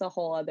that's a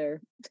whole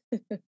other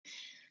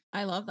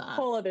I love that.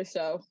 Whole other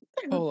show.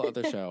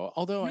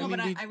 Although no, I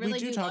mean, really we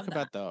do talk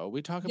about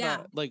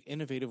about like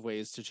innovative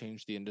ways to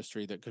change the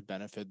industry that could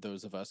benefit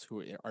those of us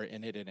who are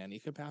in it in any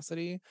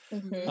capacity.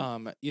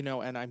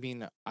 And I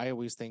mean, I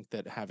always think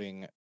that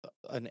having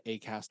an A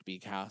cast, B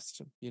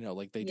cast,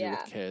 like they do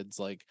with kids,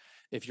 like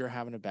if you're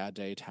having a bad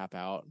day, tap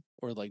out,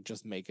 or like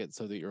just make it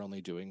so that you're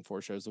only doing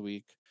 4 shows a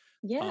week.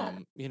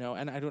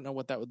 And I don't know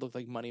what that would look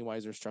like money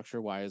wise or structure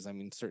wise. I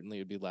mean, certainly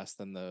it'd be less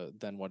than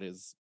what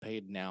is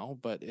paid now,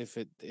 but if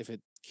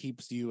it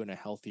keeps you in a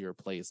healthier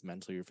place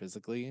mentally or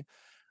physically.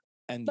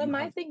 But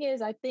my thing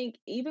is, I think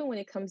even when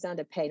it comes down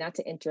to pay, not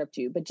to interrupt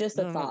you, but just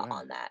a thought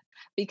on that,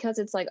 because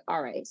it's like,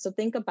 all right, so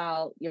think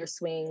about your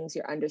swings,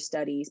 your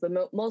understudies, but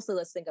mostly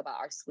let's think about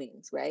our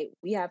swings, right?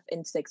 We have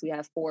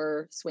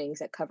 4 swings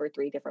that cover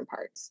 3 different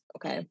parts.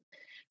 Okay.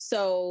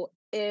 So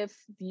if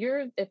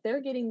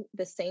they're getting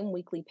the same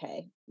weekly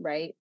pay,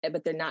 right,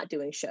 but they're not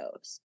doing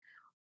shows,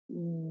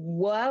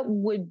 what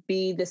would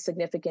be the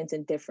significance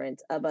and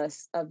difference of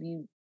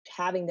you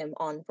having them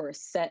on for a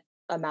set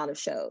amount of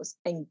shows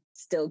and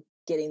still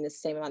getting the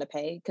same amount of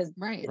pay, because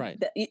Right.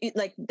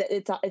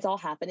 it's all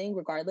happening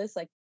regardless.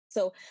 Like,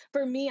 so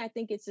for me, I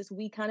think it's just,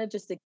 we kind of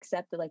just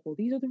accepted like, well,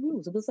 these are the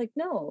rules. It was like,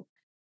 no,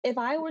 if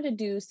I were to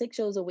do 6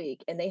 shows a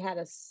week and they had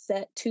a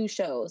set 2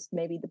 shows,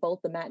 maybe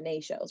both the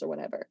matinee shows or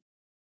whatever,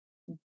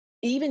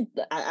 even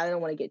I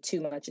don't want to get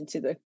too much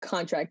into the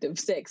contract of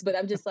 6, but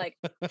I'm just like,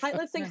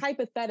 let's think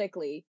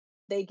hypothetically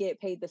they get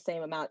paid the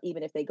same amount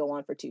even if they go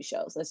on for 2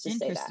 shows. Let's just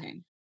say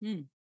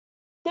that.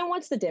 Then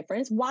what's the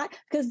difference? Why?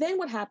 Because then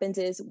what happens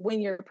is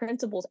when your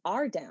principals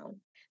are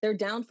down, they're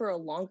down for a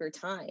longer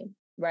time,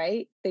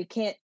 right? They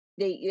can't.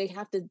 They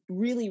have to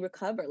really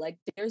recover. Like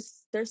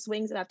there's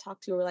swings that I've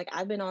talked to who are like,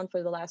 I've been on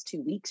for the last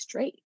 2 weeks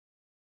straight.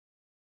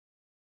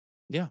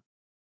 Yeah.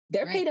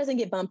 Their pay doesn't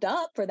get bumped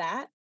up for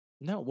that.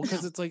 No, well,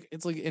 because it's like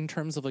in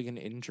terms of like an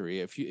injury.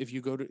 If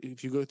you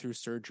go through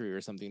surgery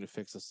or something to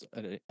fix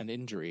an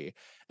injury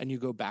and you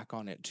go back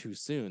on it too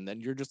soon,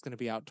 then you're just going to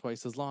be out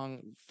twice as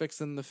long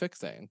fixing the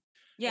fixing.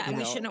 Yeah, and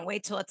we shouldn't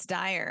wait till it's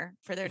dire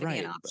for there to be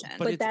an option.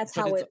 But that's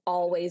how it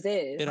always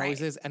is. It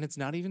always is. And it's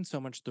not even so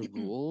much the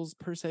rules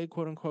per se,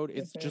 quote unquote.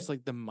 It's just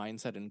like the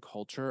mindset and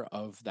culture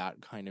of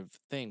that kind of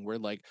thing where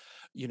like,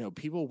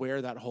 people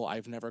wear that whole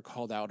I've never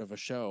called out of a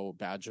show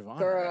badge of honor.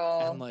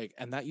 Girl.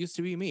 And that used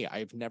to be me.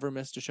 I've never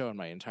missed a show in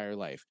my entire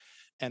life.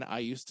 And I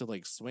used to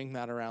like swing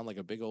that around like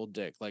a big old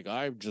dick. Like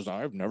I've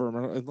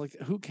never, like,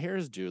 who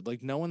cares, dude?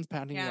 Like no one's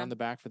patting you on the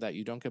back for that.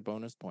 You don't get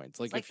bonus points.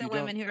 Like the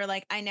women who are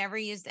like, I never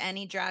used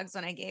any drugs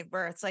when I gave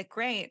birth. It's like,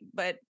 great,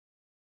 but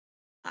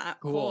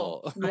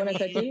cool. You want a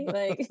cookie?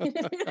 Like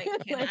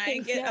can I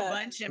get a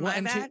bunch in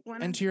my bag?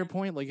 And to your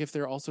point, like if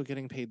they're also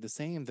getting paid the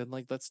same, then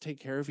like let's take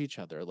care of each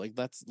other. Like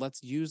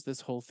let's use this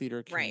whole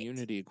theater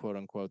community, quote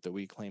unquote, that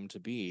we claim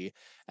to be,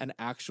 and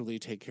actually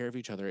take care of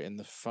each other in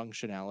the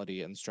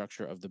functionality and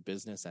structure of the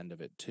business end of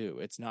it too.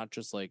 It's not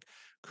just like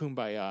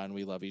kumbaya and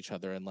we love each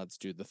other and let's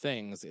do the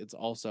things. It's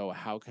also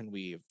how can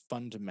we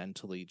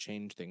fundamentally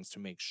change things to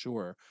make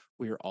sure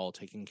we are all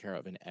taken care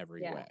of in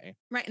every way.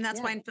 Right. And that's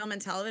why in film and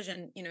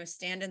television,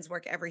 stand-ins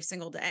work every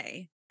single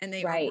day. And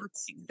they are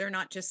working. They're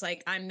not just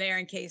like, I'm there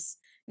in case.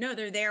 No,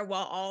 they're there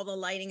while all the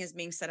lighting is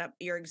being set up.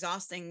 You're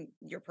exhausting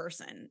your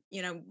person,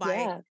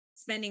 by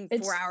spending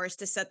 4 hours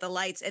to set the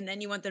lights. And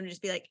then you want them to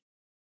just be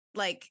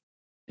like,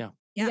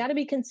 you got to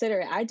be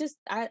considerate.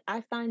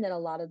 I find that a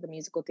lot of the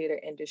musical theater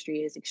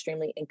industry is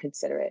extremely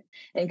inconsiderate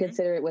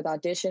with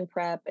audition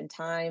prep and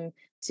time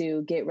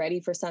to get ready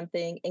for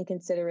something,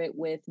 inconsiderate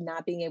with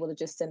not being able to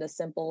just send a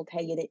simple,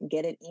 hey, you didn't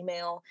get it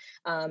email,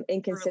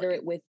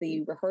 inconsiderate with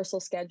the rehearsal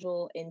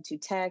schedule, into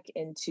tech,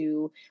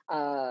 into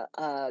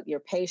your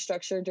pay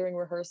structure during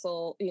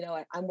rehearsal.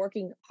 I'm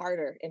working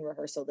harder in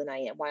rehearsal than I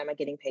am. Why am I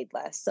getting paid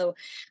less? So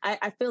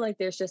I feel like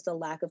there's just a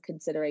lack of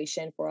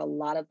consideration for a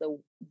lot of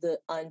the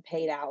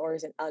unpaid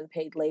hours and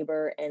unpaid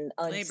labor and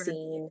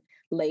unseen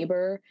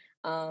labor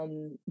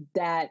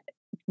that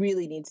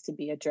really needs to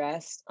be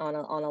addressed on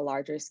a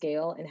larger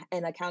scale,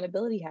 and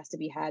accountability has to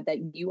be had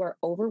that you are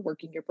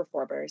overworking your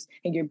performers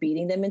and you're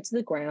beating them into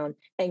the ground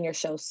and your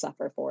shows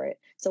suffer for it.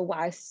 So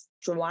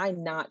why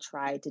not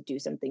try to do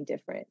something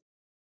different?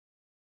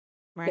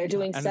 Right. They're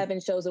doing 7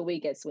 shows a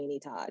week at Sweeney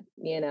Todd,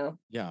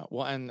 Yeah.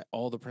 Well, and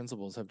all the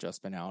principals have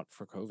just been out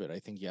for COVID. I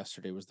think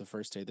yesterday was the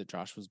first day that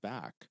Josh was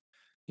back.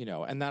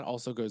 And that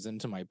also goes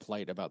into my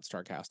plight about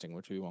star casting,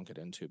 which we won't get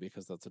into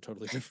because that's a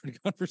totally different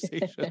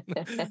conversation.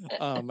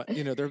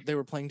 They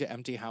were playing to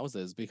empty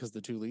houses because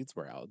the 2 leads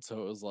were out.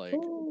 So it was like,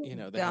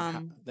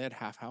 they had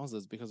half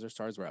houses because their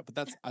stars were out.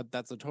 But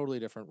that's a totally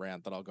different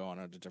rant that I'll go on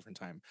at a different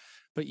time.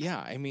 But yeah,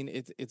 I mean,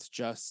 it's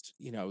just,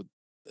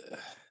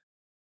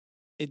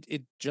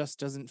 it just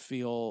doesn't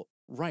feel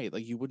right.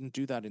 Like you wouldn't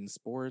do that in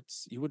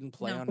sports. You wouldn't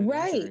play on an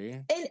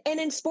injury. And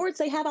in sports,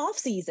 they have off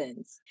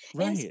seasons.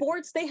 In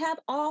sports, they have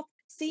off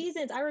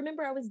seasons. I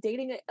remember I was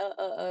dating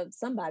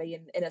somebody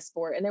in a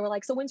sport, and they were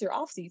like, "So when's your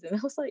off season?" I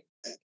was like,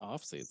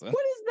 "Off season?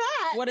 What is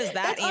that? What is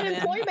that? That's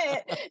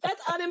unemployment.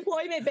 That's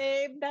unemployment,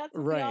 babe. That's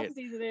what the off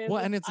season is."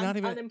 Well, and it's not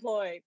even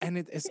unemployed. And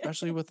it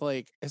especially with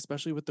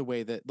the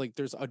way that like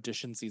there's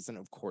audition season,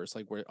 of course,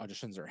 like where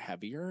auditions are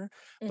heavier,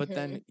 but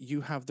then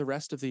you have the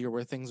rest of the year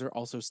where things are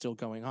also still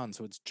going on.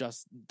 So it's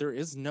just there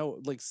is no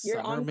like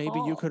summer. Maybe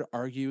you could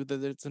argue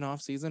that it's an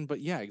off season, but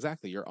yeah,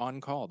 exactly. You're on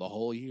call the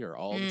whole year,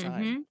 all the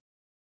time.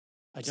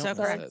 I don't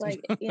so it's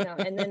like,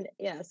 and then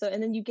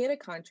and then you get a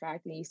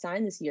contract and you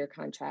sign this year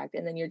contract,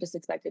 and then you're just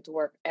expected to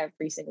work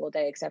every single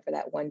day except for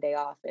that one day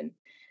off, and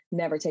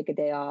never take a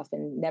day off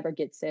and never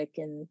get sick,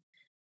 and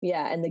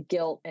and the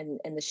guilt and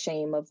the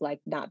shame of like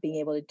not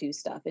being able to do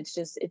stuff. It's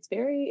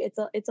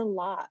a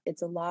lot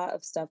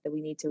of stuff that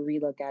we need to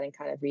relook at and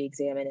kind of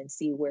re-examine and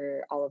see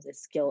where all of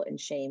this guilt and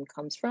shame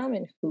comes from,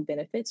 and who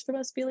benefits from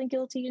us feeling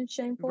guilty and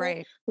shameful,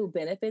 who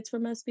benefits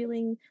from us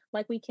feeling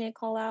like we can't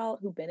call out,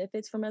 who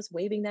benefits from us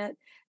waving that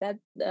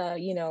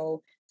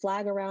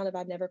flag around if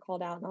I've never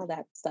called out and all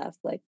that stuff.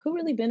 Like, who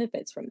really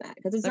benefits from that?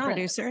 Because it's The not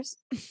producers.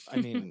 I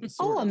mean, Oh,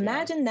 sort of, yeah.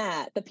 imagine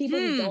that. The people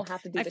who don't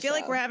have to do I the feel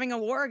like show. we're having a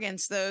war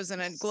against those on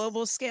a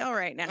global scale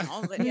right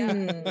now. But yeah.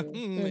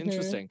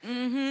 Interesting.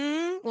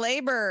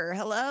 Labor.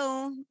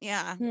 Hello.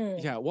 Yeah.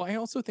 Yeah. Well, I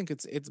also think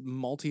it's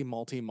multi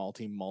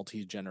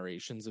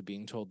generations of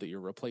being told that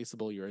you're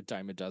replaceable, you're a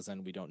dime a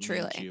dozen, we don't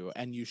need you,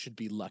 and you should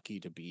be lucky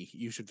to be.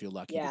 You should feel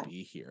lucky to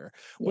be here,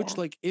 which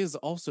like is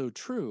also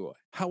true.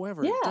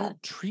 However,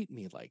 don't treat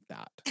me like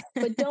that.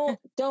 But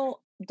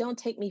don't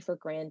take me for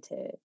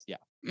granted. Yeah.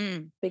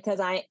 Because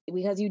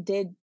you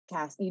did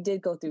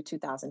go through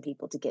 2,000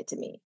 people to get to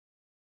me.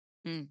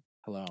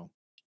 Hello.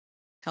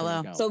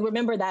 So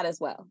remember that as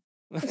well.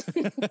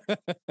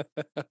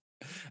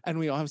 And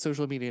we all have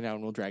social media now,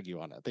 and we'll drag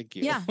you on it. Thank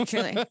you. Yeah,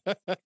 truly.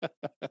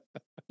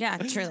 Yeah,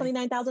 truly.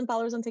 29,000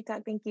 followers on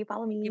TikTok. Thank you.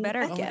 Follow me. You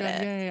better get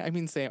it. Yeah. I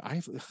mean, same.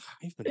 I've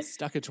been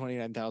stuck at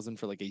 29,000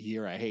 for like a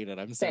year. I hate it.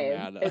 I'm so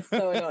mad. It's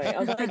so annoying. I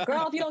was like,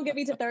 girl, if you don't get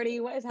me to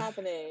 30, what is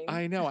happening?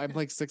 I know. I'm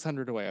like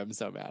 600 away. I'm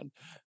so mad.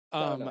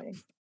 So annoying.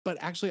 But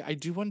actually, I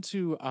do want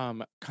to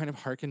kind of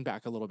harken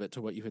back a little bit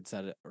to what you had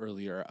said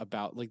earlier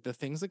about like the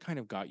things that kind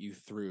of got you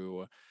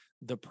through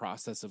the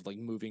process of like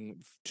moving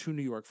to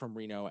New York from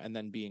Reno and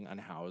then being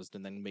unhoused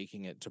and then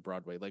making it to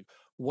Broadway. Like,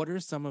 what are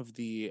some of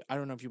the, I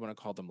don't know if you want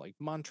to call them like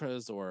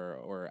mantras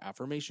or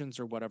affirmations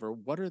or whatever.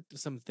 What are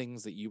some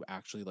things that you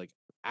actually like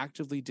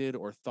actively did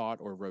or thought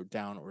or wrote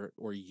down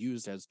or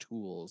used as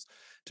tools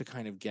to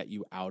kind of get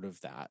you out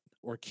of that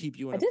or keep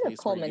you in a place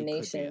where you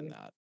could be in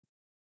that?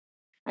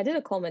 I did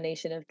a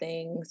culmination of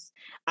things.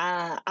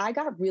 I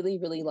got really,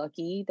 really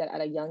lucky that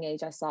at a young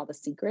age I saw The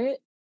Secret,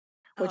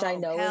 which I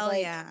know is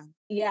like,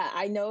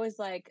 I know is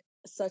like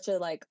such a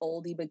like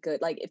oldie but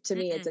good. Like to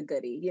me, it's a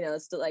goodie. You know,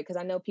 it's still like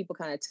because I know people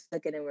kind of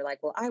took it and were like,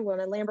 "Well, I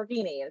want a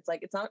Lamborghini," and it's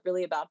like it's not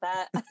really about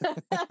that.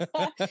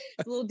 It's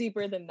a little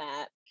deeper than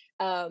that.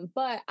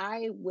 But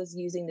I was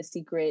using The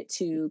Secret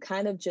to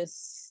kind of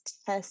just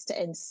test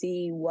and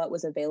see what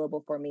was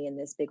available for me in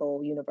this big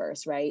old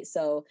universe, right?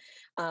 So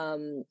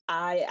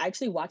I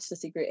actually watched The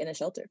Secret in a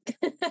shelter.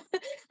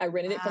 I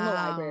rented it from a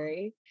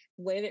library,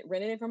 rented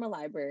it from a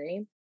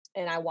library,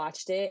 and I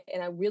watched it,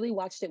 and I really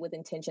watched it with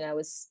intention. I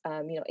was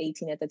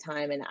 18 at the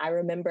time, and I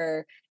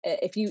remember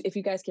if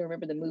you guys can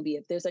remember the movie,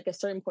 if there's like a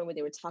certain point where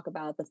they would talk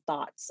about the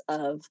thoughts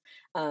of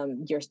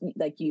your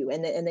like you,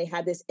 and they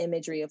had this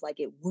imagery of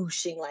like it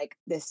whooshing like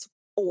this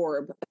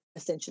orb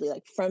essentially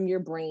like from your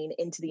brain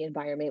into the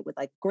environment with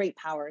like great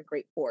power and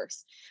great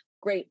force.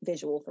 Great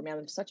visual for me.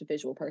 I'm such a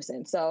visual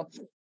person, so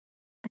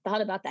I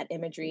thought about that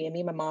imagery, and me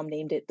and my mom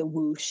named it the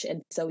whoosh.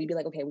 And so we'd be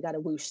like, okay, we got to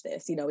whoosh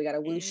this, we got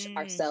to whoosh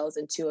ourselves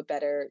into a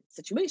better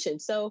situation.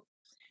 So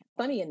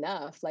funny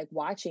enough, like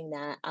watching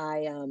that,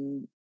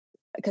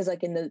 because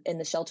like in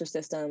the shelter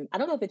system, I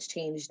don't know if it's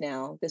changed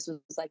now. This was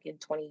like in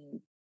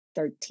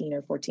 2013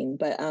 or 14,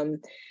 but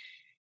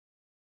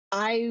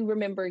I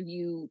remember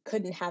you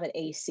couldn't have an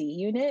AC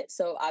unit.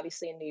 So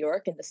obviously in New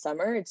York in the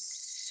summer,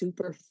 it's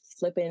super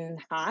flipping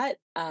hot.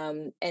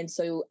 And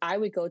so I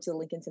would go to the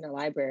Lincoln Center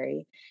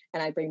Library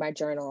and I'd bring my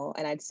journal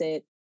and I'd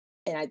sit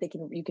and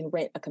you can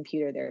rent a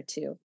computer there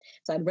too.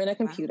 So I'd rent a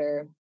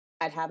computer,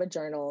 I'd have a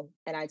journal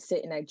and I'd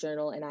sit and I'd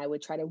journal and I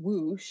would try to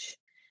whoosh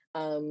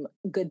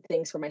good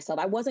things for myself.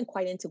 I wasn't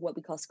quite into what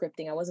we call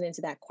scripting. I wasn't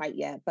into that quite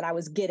yet, but I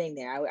was getting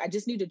there. I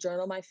just need to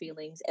journal my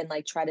feelings and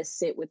like try to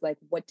sit with like,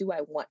 what do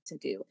I want to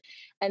do?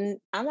 And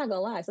I'm not gonna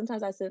lie,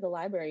 sometimes I sit at the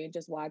library and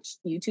just watch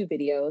YouTube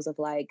videos of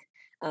like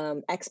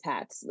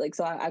expats. Like,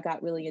 so I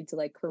got really into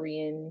like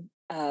Korean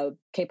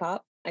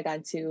K-pop. I got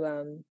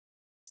into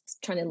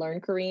trying to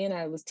learn Korean.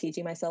 I was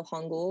teaching myself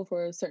Hangul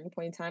for a certain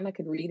point in time. I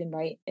could read and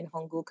write in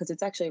Hangul because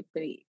it's actually a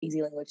pretty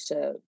easy language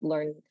to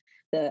learn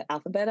the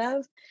alphabet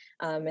of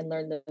and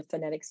learn the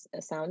phonetics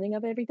sounding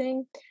of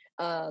everything.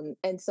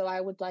 And so I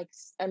would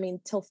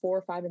till 4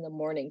 or 5 in the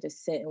morning,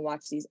 just sit and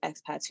watch these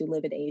expats who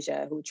live in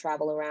Asia, who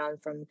travel around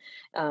from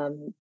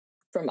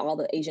all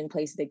the Asian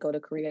places. They go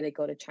to Korea, they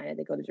go to China,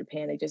 they go to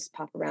Japan, they just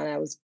pop around. And I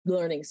was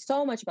learning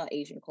so much about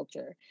Asian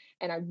culture.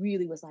 And I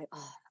really was like,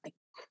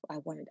 I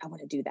want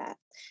to do that.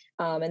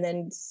 And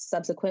then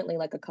subsequently,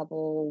 like a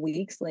couple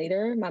weeks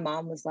later, my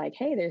mom was like,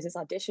 hey, there's this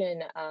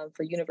audition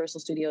for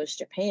Universal Studios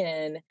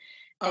Japan.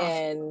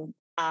 And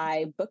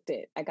I booked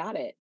it. I got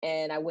it.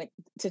 And I went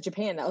to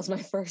Japan. That was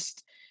my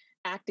first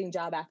acting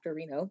job after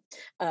Reno.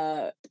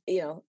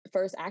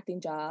 First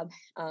acting job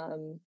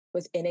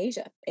was in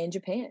Asia, in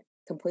Japan,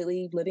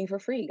 completely living for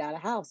free, got a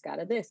house,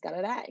 got a this, got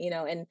a that,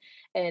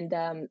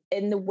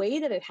 and the way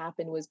that it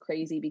happened was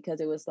crazy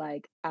because it was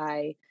like,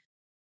 I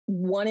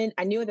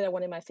knew that I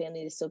wanted my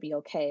family to still be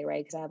okay,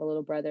 right? Because I have a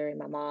little brother and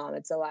my mom.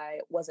 And so I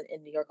wasn't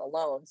in New York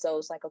alone. So it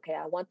was like, okay,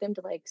 I want them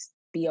to like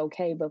be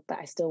okay, but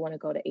I still want to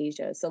go to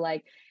Asia. So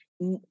like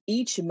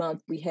each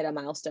month we hit a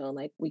milestone.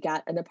 Like we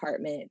got an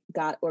apartment,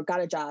 got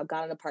a job,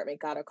 got an apartment,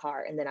 got a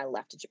car, and then I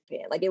left to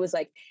Japan. Like it was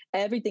like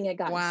everything had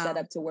gotten set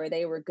up to where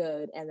they were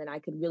good. And then I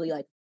could really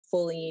like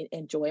fully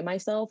enjoy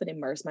myself and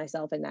immerse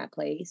myself in that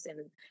place.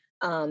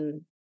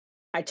 And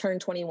I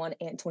turned 21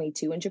 and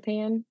 22 in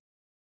Japan.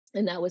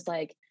 And that was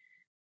like,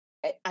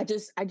 I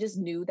just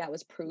knew that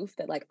was proof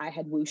that like I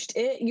had whooshed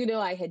it,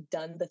 I had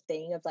done the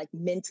thing of like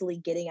mentally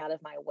getting out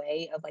of my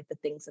way of like the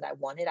things that I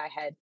wanted. I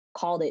had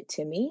called it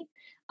to me.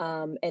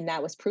 And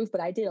that was proof,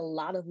 but I did a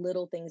lot of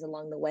little things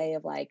along the way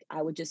of like,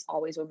 I would just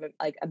always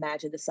like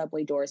imagine the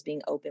subway doors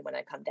being open when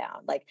I come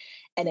down, like,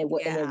 and it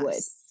would,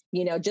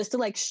 just to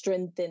like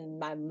strengthen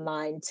my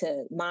mind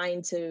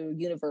to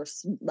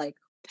universe, like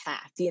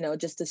path,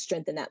 just to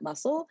strengthen that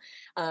muscle.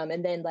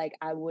 And then like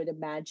I would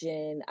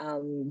imagine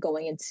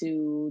going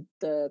into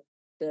the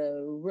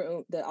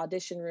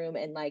audition room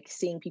and like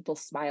seeing people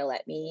smile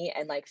at me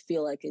and like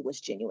feel like it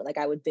was genuine. Like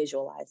I would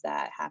visualize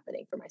that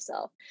happening for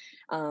myself.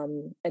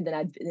 And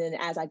then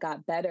as I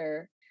got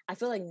better, I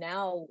feel like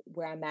now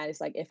where I'm at is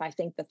like, if I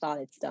think the thought,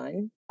 it's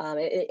done.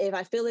 If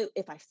I feel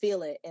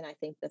it and I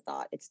think the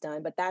thought, it's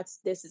done. But from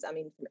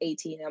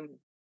 18, I'm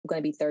going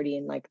to be 30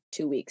 in like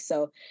 2 weeks.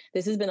 So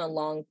this has been a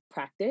long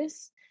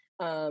practice.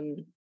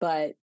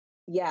 But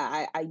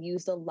yeah, I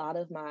used a lot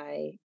of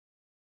my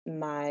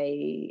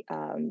woo-woo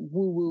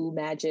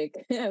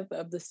magic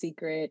of The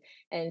Secret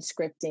and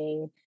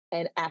scripting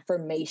and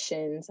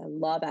affirmations. I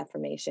love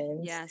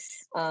affirmations.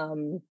 Yes.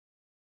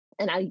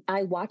 And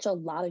I watch a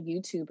lot of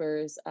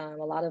YouTubers, a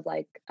lot of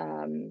like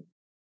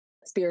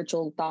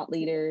spiritual thought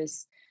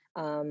leaders,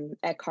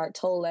 Eckhart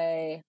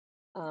Tolle,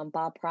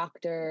 Bob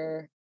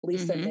Proctor,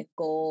 Lisa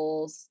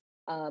Nichols,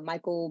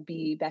 Michael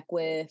B.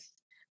 Beckwith,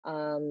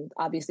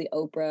 obviously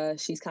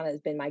Oprah. She's kind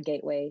of been my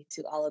gateway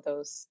to all of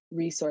those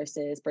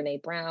resources.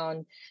 Brene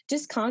Brown,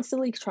 just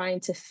constantly trying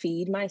to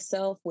feed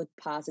myself with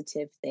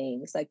positive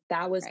things. Like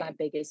that was my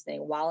biggest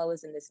thing. While I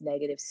was in this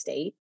negative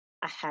state,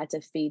 I had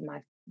to feed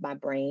my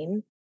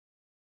brain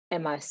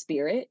and my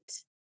spirit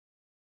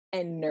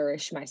and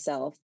nourish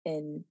myself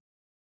in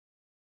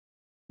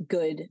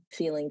good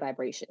feeling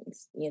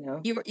vibrations.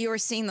 You were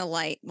seeing the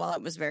light while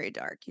it was very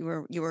dark.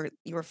 You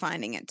were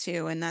finding it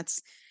too, and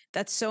that's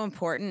so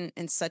important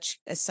and such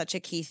a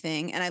key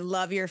thing. And I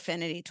love your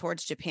affinity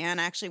towards Japan.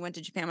 I actually went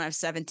to Japan when I was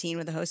 17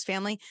 with a host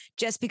family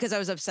just because I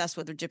was obsessed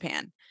with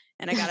Japan,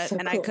 and I got it, so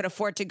and cool. I could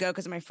afford to go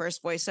because of my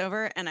first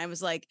voiceover, and I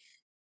was like,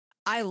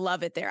 I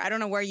love it there. I don't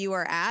know where you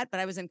were at, but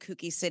I was in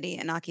Kuki City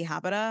in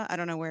Akihabara. I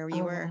don't know where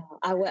you were.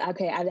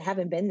 Okay, I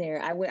haven't been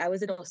there. I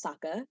was in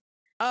Osaka.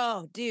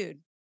 Oh, dude.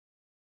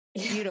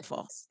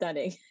 Beautiful.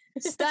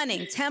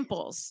 Stunning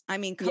temples. I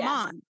mean, come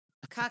on.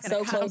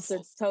 So close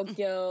to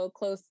Tokyo,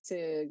 close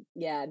to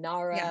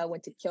Nara,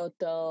 went to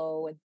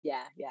Kyoto, and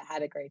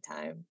had a great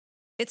time.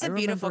 It's a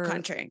beautiful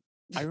country.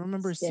 I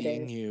remember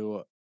seeing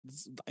you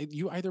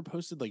either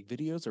posted like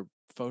videos or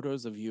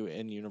photos of you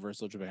in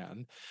Universal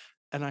Japan,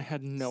 and I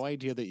had no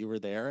idea that you were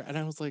there, and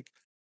I was like,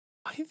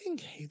 I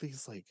think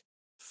Hailee's like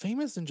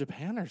famous in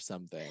Japan or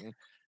something.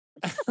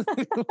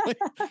 Like,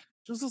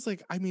 just was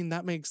like, I mean,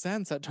 that makes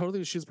sense. That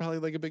totally, she's probably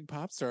like a big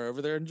pop star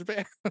over there in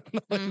Japan.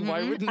 Like,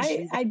 why wouldn't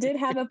she? I did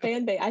have a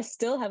fan base. I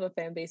still have a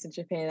fan base in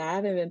Japan. I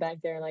haven't been back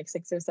there in like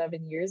 6 or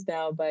 7 years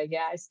now, but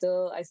yeah, I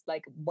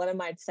like one of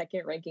my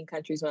second ranking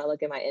countries when I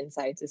look at my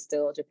insights is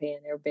still Japan.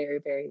 They're very,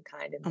 very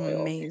kind and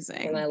loyal.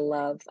 Amazing. And I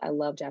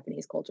love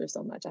Japanese culture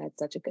so much. I had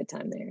such a good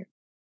time there.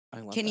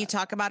 Can you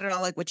talk about it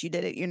all, like what you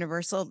did at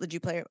Universal? Did you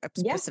play a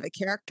specific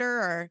character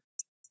or?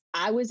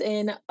 I was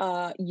in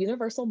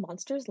Universal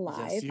Monsters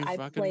Live. Yes,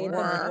 I played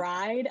the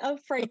Bride of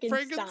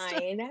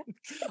Frankenstein.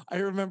 I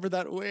remember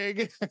that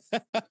wig.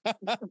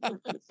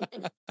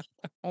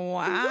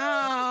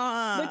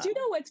 Wow. But you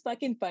know what's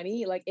fucking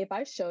funny? Like if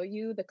I show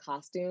you the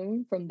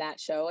costume from that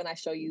show and I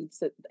show you,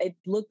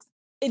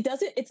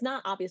 it's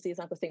not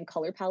the same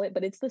color palette,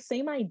 but it's the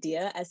same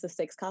idea as the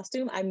Six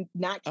costume. I'm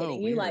not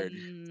kidding you. Like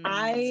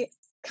I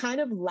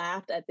kind of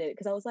laughed at it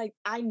because I was like,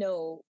 I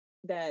know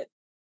that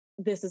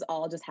this is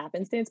all just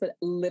happenstance, but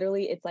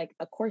literally it's like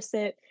a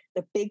corset,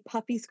 the big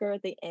puffy skirt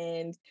at the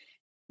end,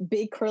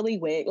 big curly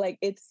wig. Like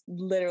it's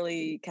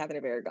literally Captain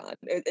of Aragon.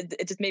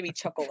 It just made me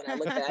chuckle when I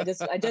looked at it.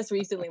 I just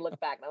recently looked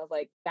back and I was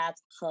like,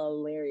 that's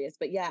hilarious.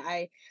 But yeah,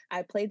 I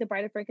played the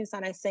Bride of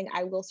Frankenstein. I sang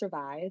I Will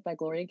Survive by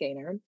Gloria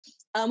Gaynor,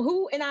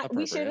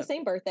 we share the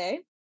same birthday.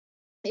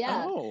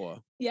 Yeah. Oh.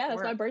 Yeah,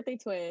 that's my birthday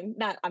twin.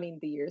 Not,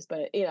 the years,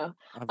 but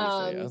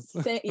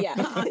Obviously, yes.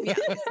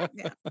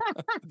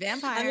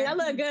 Vampire. I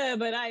look good,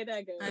 but I ain't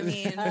that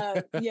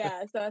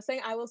good. So I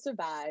sang I Will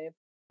Survive,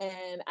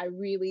 and I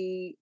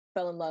really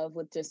fell in love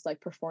with just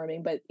like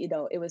performing. But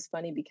it was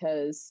funny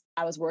because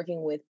I was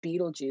working with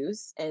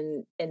Beetlejuice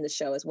and in the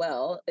show as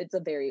well. It's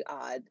a very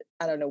odd,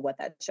 I don't know what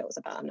that show is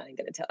about. I'm not even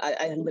gonna tell.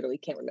 I literally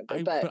can't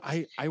remember. But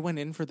I went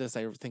in for this,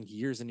 I think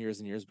years and years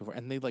and years before,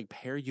 and they like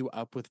pair you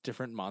up with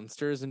different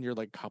monsters and you're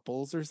like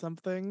couples or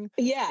something.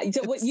 Yeah.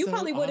 So what you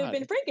probably would have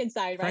been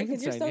Frankenstein, right?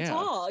 Because you're so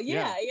tall.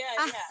 Yeah.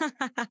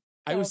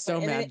 I was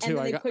so mad too.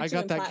 I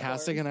got that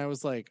casting and I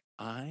was like,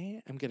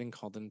 I am getting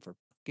called in for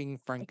fucking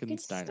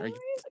Frankenstein. Are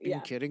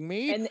you kidding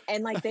me?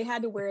 And like they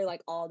had to wear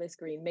like all this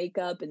green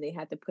makeup and they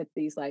had to put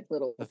these like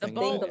little things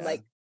on,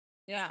 like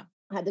I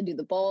had to do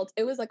the bolts.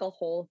 It was like a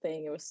whole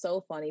thing. It was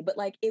so funny. But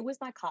like it was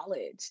my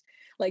college.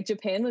 Like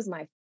Japan was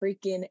my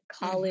freaking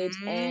college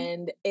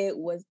and it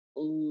was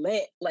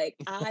lit. Like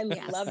I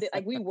Yes. loved it.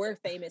 Like we were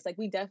famous. Like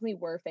we definitely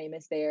were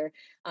famous there.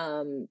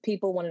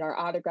 People wanted our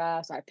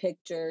autographs, our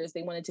pictures.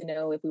 They wanted to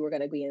know if we were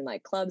going to be in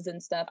like clubs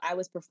and stuff. I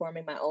was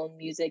performing my own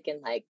music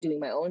and like doing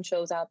my own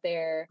shows out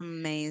there.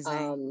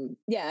 Amazing.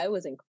 Yeah, it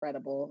was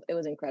incredible. It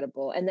was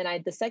incredible. And then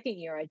the second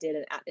year I did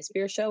an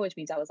atmosphere show, which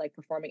means I was like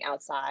performing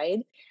outside.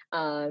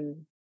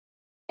 And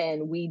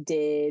we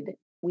did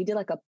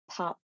like a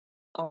pop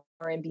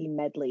R&B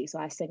medley. So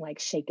I sang like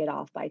Shake It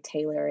Off by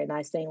Taylor, and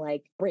I sang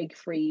like Break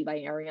Free by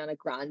Ariana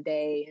Grande,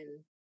 and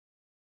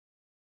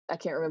I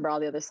can't remember all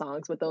the other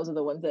songs, but those are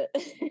the ones that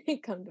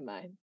come to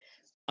mind.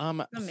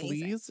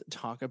 Please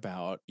talk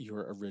about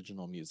your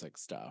original music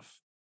stuff.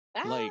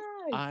 Like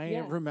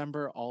I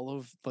remember all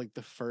of like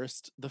the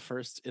first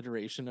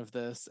iteration of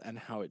this and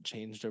how it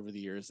changed over the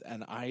years.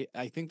 And I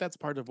think that's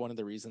part of one of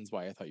the reasons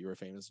why I thought you were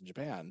famous in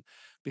Japan,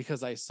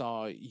 because I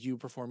saw you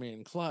performing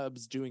in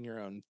clubs, doing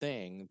your own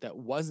thing that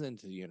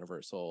wasn't the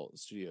Universal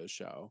Studios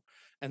show.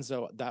 And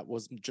so that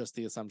was just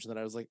the assumption that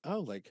I was like,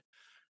 oh, like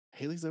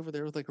Hailee's over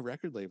there with like a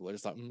record label or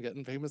something,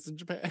 getting famous in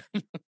Japan.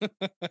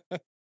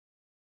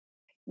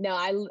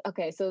 No,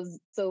 okay,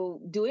 so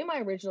doing my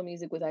original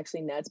music was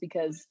actually nuts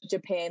because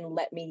Japan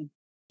let me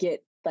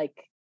get like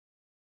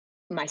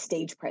my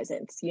stage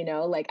presence, you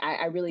know, like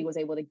I really was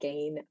able to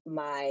gain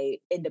my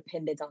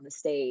independence on the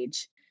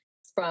stage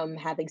from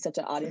having such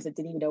an audience that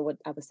didn't even know what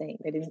I was saying.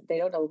 They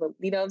don't know,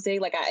 you know what I'm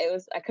saying? Like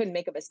I couldn't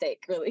make a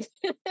mistake really.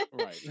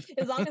 Right.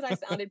 As long as I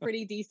sounded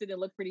pretty decent and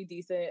looked pretty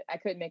decent, I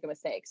couldn't make a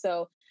mistake.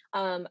 So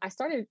I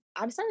started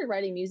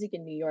writing music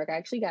in New York. I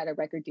actually got a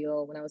record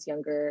deal when I was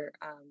younger,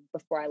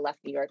 before I left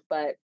New York,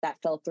 but that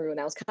fell through. And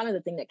that was kind of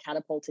the thing that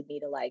catapulted me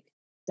to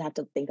have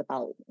to think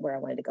about where I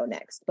wanted to go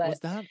next. But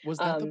was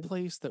that the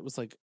place that was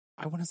like,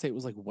 I want to say it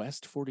was like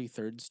West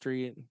 43rd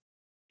Street?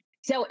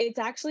 So it's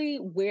actually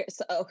weird.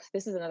 So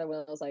this is another one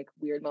of those like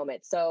weird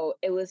moments. So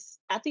it was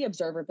at the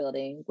Observer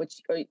building,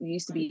 which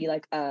used to be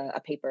like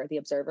a paper, the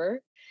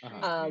Observer,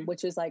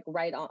 which was like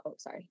right on. Oh,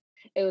 sorry,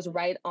 it was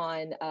right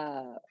on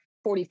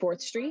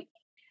 44th Street,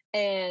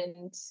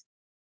 and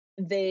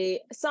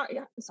sorry,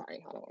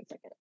 hold on one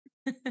second.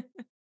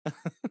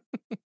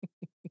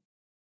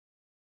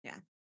 Yeah.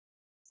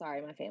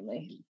 Sorry, my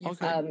family.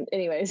 Okay.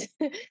 Anyways,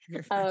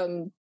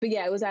 but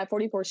yeah, it was at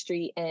 44th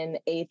Street and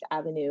 8th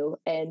Avenue,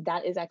 and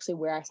that is actually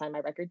where I signed my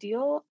record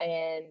deal.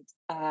 And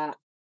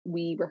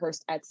we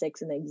rehearsed at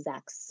 6 in the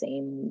exact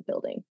same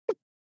building.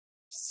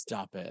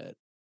 Stop it!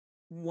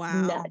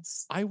 Wow,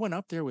 nuts! I went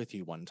up there with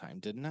you one time,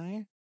 didn't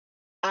I?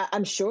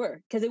 I'm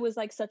sure, because it was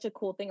like such a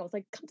cool thing. I was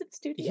like, "Come to the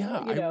studio,"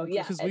 Yeah, you know,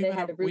 yeah. because And they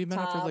had a we met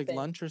up for rooftop like and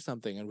lunch or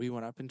something, and we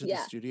went up into the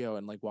studio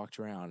and like walked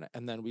around,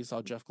 and then we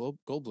saw Jeff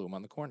Goldblum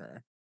on the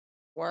corner.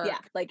 work. Yeah,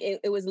 like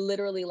it was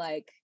literally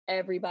like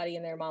everybody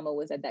and their mama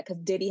was at that,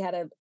 because Diddy had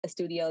a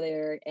studio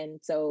there, and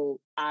so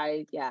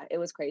it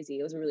was crazy.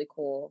 It was a really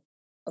cool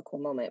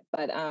moment.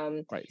 But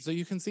Right, so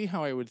you can see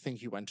how I would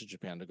think you went to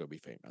Japan to go be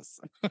famous.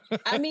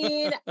 I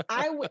mean,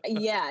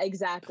 yeah,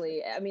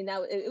 exactly. I mean,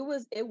 that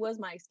it was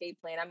my escape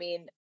plan. I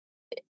mean,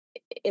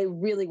 it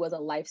really was a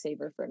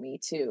lifesaver for me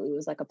too. It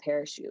was like a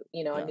parachute,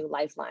 you know, a new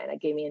lifeline.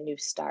 It gave me a new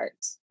start,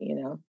 you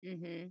know.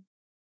 Mm-hmm.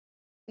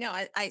 No,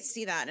 I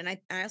see that. And I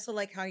also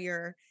like how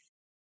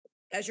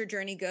as your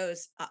journey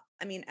goes,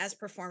 I mean, as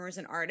performers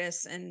and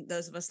artists and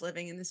those of us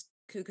living in this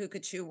cuckoo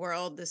cuckoo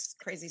world, this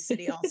crazy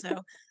city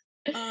also,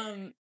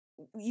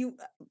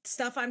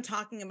 stuff I'm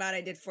talking about,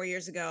 I did 4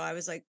 years ago. I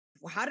was like,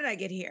 well, how did I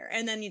get here?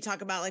 And then you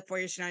talk about like 4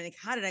 years from now, like,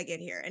 how did I get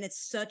here? And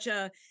it's such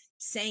a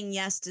saying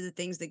yes to the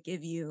things that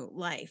give you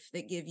life,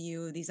 that give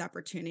you these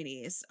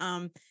opportunities.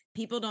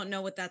 People don't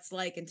know what that's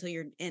like until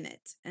you're in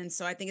it. And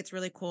so I think it's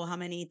really cool how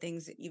many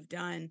things that you've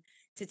done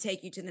to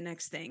take you to the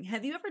next thing.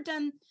 Have you ever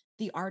done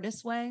The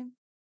Artist Way?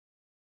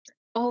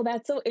 Oh,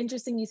 that's so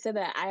interesting you said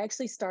that. I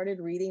actually started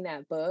reading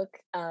that book,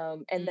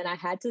 and then I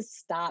had to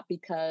stop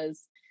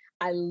because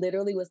I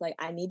literally was like,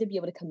 I need to be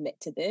able to commit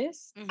to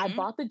this. I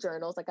bought the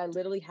journals, like I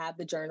literally have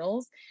the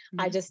journals.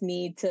 I just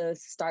need to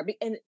start.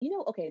 And you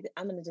know, okay,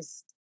 I'm going to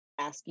just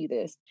ask you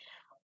this.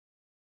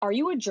 Are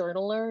you a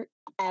journaler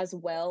as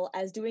well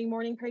as doing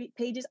morning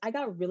pages? I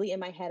got really in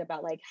my head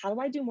about like, how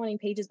do I do morning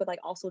pages, but like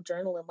also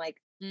journal and like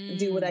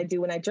do what I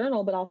do when I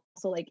journal, but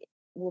also like,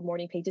 will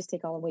morning pages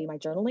take all away my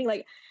journaling?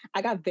 Like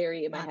I got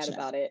very in my head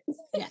about it.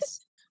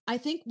 Yes. I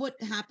think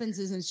what happens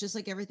is it's just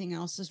like everything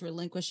else is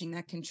relinquishing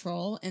that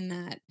control, and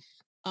that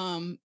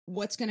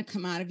what's going to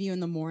come out of you in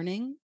the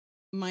morning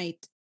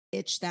might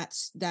itch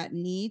that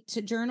need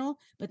to journal.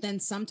 But then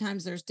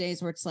sometimes there's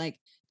days where it's like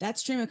that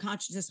stream of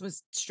consciousness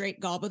was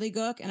straight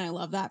gobbledygook, and I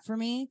love that for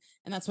me.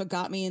 And that's what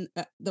got me in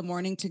the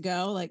morning to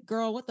go like,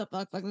 girl, what the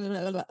fuck?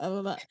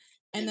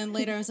 And then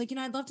later I was like,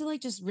 I'd love to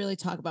like just really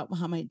talk about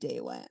how my day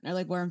went or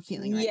like where I'm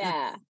feeling right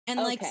now. And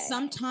like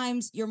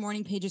sometimes your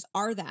morning pages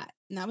are that.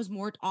 And that was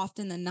more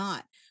often than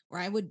not where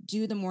I would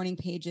do the morning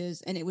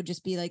pages and it would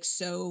just be like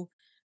so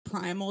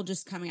primal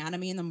just coming out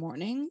of me in the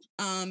morning,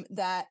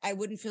 that I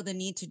wouldn't feel the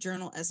need to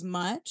journal as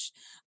much.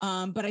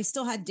 But I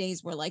still had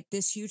days where like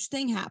this huge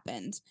thing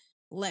happened.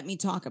 let me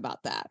talk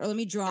about that, or let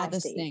me draw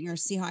this thing or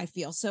see how I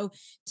feel. So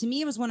to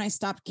me, it was when I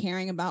stopped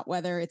caring about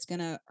whether it's going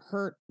to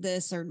hurt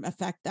this or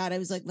affect that. I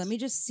was like, let me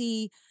just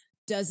see,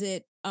 does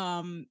it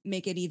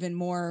make it even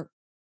more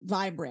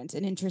vibrant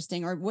and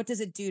interesting, or what does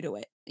it do to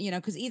it?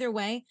 Because either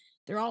way,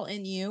 they're all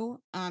in you.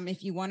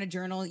 If you want to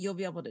journal, you'll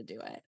be able to do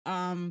it.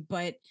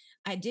 But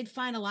I did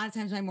find a lot of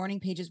times my morning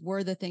pages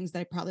were the things that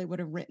I probably would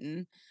have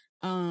written.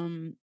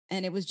 And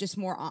it was just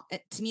more,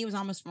 to me, it was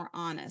almost more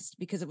honest,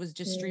 because it was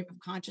just stream of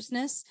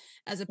consciousness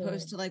as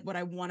opposed to like what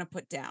I want to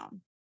put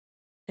down.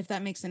 If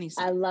that makes any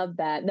sense. I love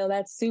that. No,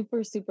 that's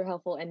super, super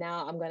helpful. And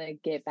now I'm going to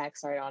get back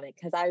started on it,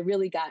 because I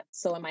really got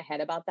so in my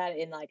head about that,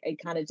 and like it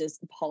kind of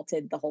just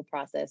halted the whole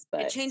process.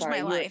 But it changed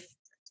my life.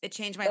 It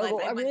changed my life.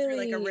 I went through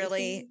like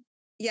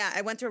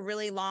I went through a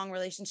really long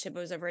relationship. It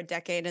was over a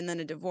decade, and then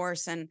a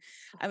divorce. And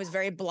I was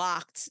very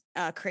blocked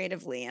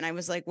creatively. And I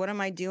was like, what am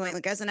I doing?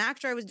 Like as an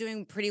actor, I was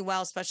doing pretty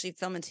well, especially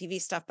film and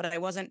TV stuff, but I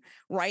wasn't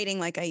writing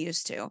like I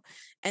used to.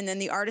 And then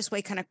the Artist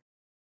Way kind of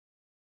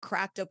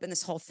cracked open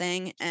this whole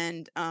thing,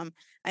 and I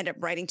ended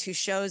up writing 2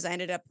 shows. I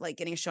ended up like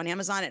getting a show on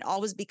Amazon. It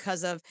all was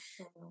because of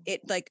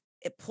it. Like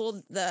it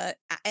pulled it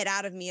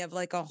out of me of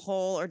like a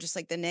hole, or just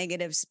like the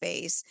negative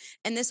space.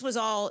 And this was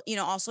all,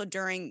 also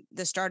during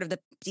the start of the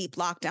deep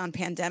lockdown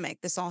pandemic.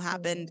 This all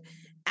happened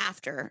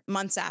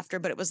months after,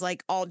 but it was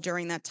like all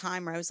during that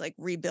time where I was like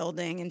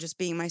rebuilding and just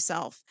being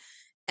myself.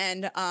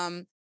 And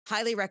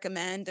highly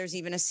recommend. There's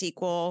even a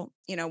sequel,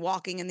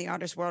 Walking in the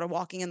Artist World, or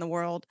Walking in the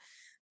World.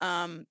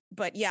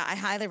 But yeah, I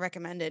highly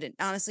recommend it. It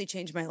honestly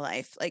changed my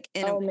life, like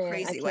in a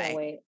crazy way. Can't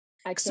wait.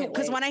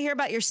 Because when I hear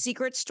about your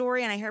secret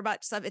story and I hear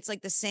about stuff, it's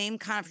like the same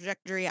kind of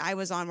trajectory I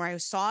was on, where I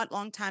saw it a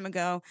long time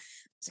ago.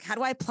 It's like, how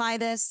do I apply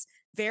this?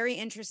 Very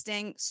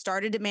interesting.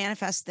 Started to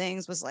manifest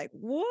things, was like,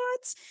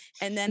 what?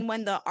 And then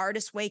when the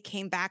Artist Way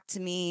came to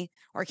me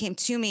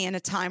in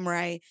a time where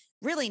I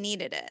really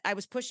needed it, I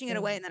was pushing it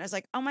away. And then I was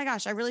like, oh my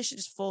gosh, I really should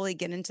just fully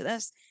get into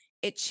this.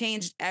 It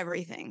changed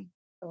everything.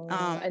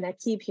 And I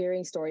keep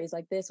hearing stories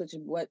like this, which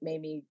is what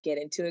made me get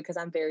into it, because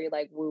I'm very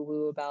like woo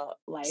woo about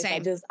life.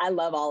 Same. I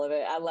love all of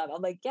it. I'm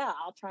like, yeah,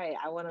 I'll try it.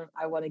 I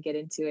want to get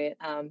into it.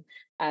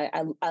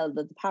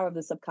 The Power of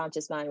the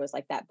Subconscious Mind was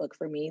like that book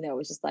for me. That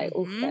was just like,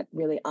 that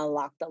really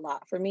unlocked a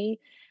lot for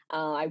me.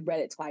 I read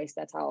it twice.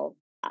 That's how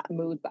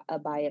moved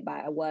by it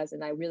I was,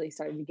 and I really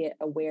started to get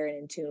aware and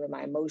in tune with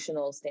my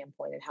emotional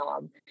standpoint, and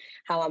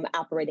how I'm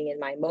operating in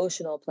my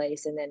emotional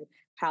place, and then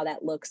how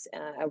that looks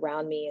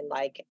around me. And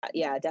like,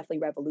 definitely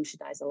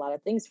revolutionized a lot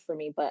of things for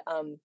me. But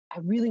I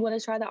really want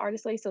to try the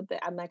Artist Way, so that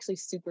I'm actually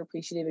super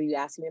appreciative of you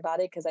asking me about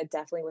it, because I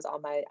definitely was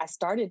I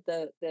started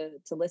to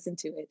listen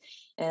to it,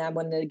 and I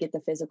wanted to get the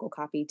physical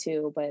copy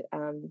too. But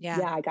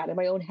I got in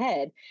my own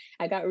head.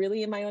 I got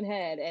really in my own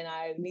head, and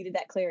I needed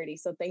that clarity.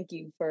 So thank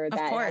you for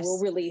that. Of course. I will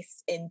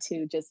release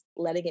into just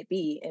letting it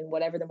be, and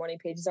whatever the morning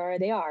pages are,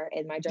 they are,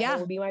 and my journal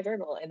will be my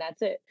journal, and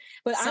that's it.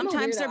 But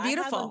sometimes they're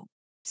beautiful.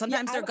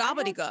 Sometimes they're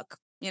gobbledygook.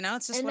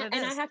 It's just what it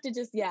is. And I have to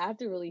I have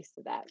to release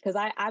to that, because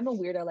I'm a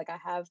weirdo. Like I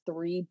have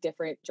 3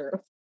 different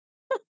journals.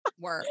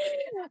 Work.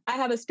 I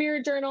have a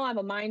spirit journal. I have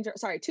a mind journal.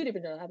 Sorry, 2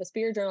 different journals. I have a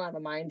spirit journal. I have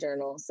a mind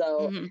journal.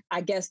 So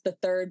I guess the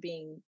third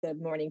being the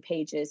morning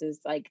pages is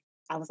like,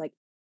 I was like,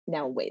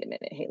 now wait a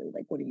minute, Hailee,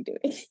 like, what are you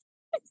doing?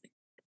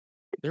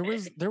 There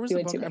was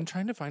a book. I'm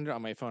trying to find it on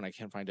my phone. I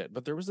can't find it.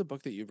 But there was a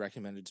book that you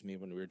recommended to me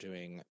when we were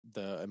doing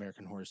the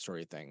American Horror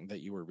Story thing that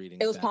you were reading.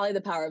 It was probably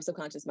The Power of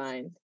Subconscious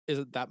Mind. Is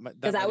it that?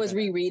 Because I was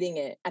rereading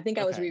it. I think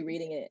I was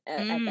rereading it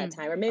at that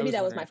time, or maybe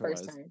that was my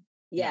first time.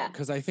 Yeah,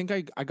 because I think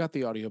I got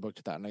the audiobook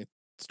to that, and I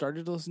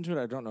started to listen to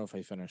it. I don't know if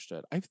I finished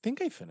it. I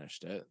think I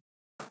finished it.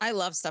 I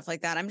love stuff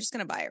like that. I'm just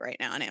gonna buy it right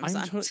now on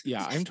Amazon.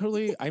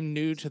 I'm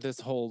new to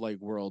this whole like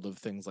world of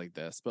things like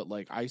this, but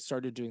like I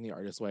started doing the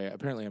Artist Way.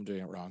 Apparently I'm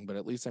doing it wrong, but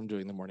at least I'm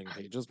doing the morning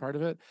pages part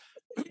of it.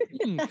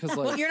 Because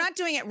well, you're not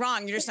doing it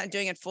wrong. You're just not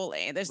doing it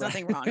fully. There's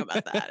nothing wrong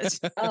about that.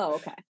 Oh,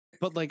 okay.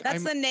 But like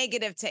that's the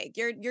negative take.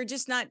 You're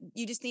just not.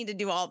 You just need to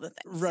do all the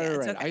things. Right.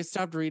 Okay. I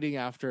stopped reading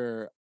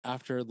after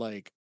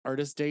like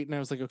Artist Date, and I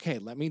was like, okay,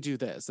 let me do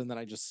this, and then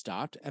I just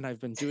stopped, and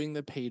I've been doing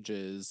the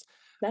pages.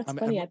 That's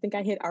funny. I think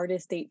I hit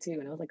Artist Date too,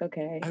 and I was like,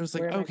 okay. I was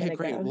like, okay,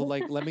 great. Well,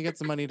 like, let me get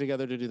some money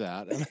together to do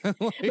that.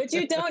 But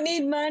you don't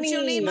need money. You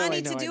don't need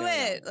money to do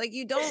it. Like,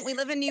 you don't. We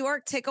live in New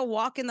York. Take a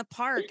walk in the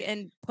park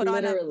and put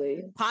on a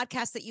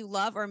podcast that you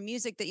love, or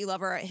music that you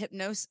love, or a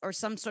hypnosis, or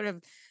some sort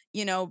of,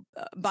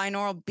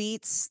 binaural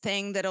beats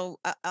thing that'll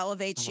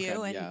elevate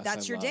you, and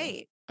that's your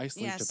date. I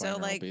sleep to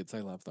binaural beats. I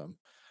love them.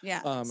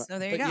 Yeah. So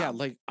there you go. Yeah,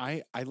 like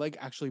I like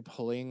actually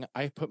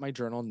I put my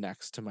journal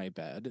next to my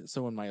bed.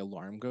 So when my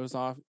alarm goes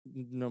off,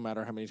 no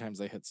matter how many times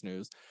I hit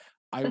snooze,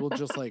 I will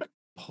just like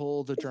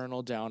pull the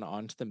journal down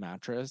onto the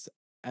mattress.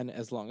 And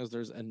as long as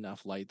there's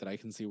enough light that I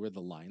can see where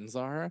the lines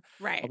are,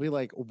 right, I'll be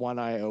like one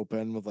eye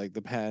open with like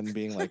the pen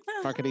being like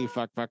fuckity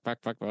fuck. Blah,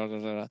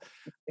 blah,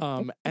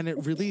 blah. And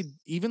it really,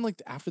 even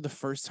like after the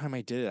first time I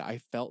did it, I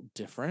felt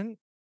different.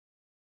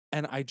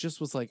 And I just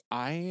was like,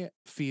 I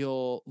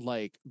feel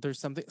like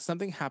there's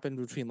something happened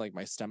between like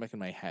my stomach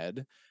and my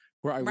head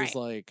where I was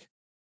like,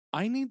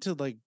 I need to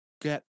like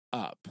get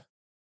up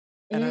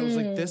And I was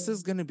like, this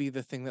is going to be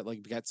the thing that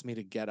like gets me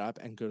to get up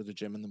and go to the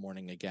gym in the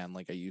morning again,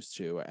 like I used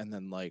to. And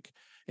then like,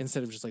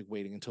 instead of just like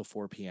waiting until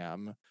 4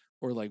 p.m.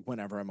 or like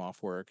whenever I'm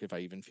off work, if I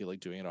even feel like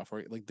doing it off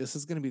work, like this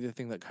is going to be the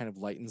thing that kind of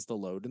lightens the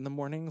load in the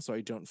morning. So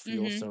I don't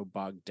feel so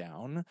bogged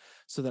down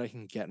so that I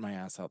can get my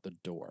ass out the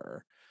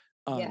door.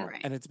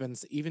 And it's been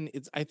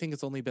I think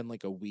it's only been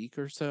like a week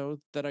or so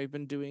that I've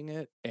been doing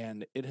it.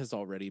 And it has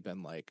already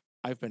been like,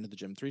 I've been to the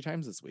gym 3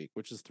 times this week,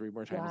 which is 3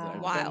 more times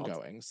that I've been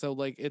going. So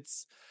like,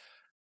 it's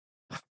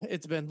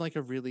been like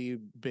a really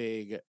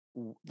big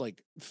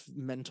like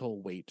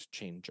mental weight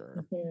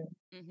changer.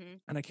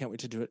 And I can't wait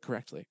to do it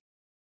correctly.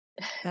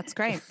 That's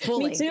great.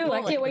 Me too.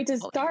 I can't wait to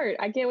start.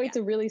 I can't wait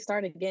to really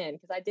start again,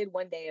 because I did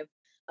one day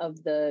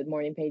of the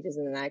morning pages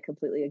and then I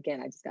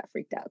just got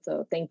freaked out.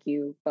 So thank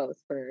you both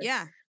for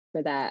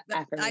that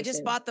affirmation. I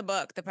just bought the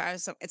book.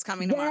 It's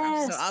coming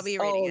tomorrow, so I'll be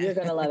reading it. You're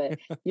gonna love it.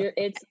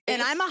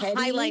 And I'm a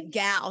highlight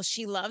gal.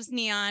 She loves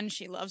neon.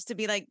 She loves to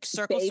be like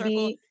circle.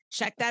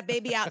 Check that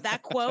baby out.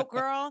 That quote,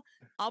 girl.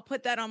 I'll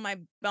put that on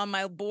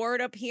my board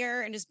up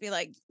here and just be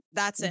like,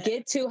 that's it.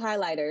 Get 2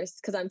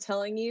 highlighters, because I'm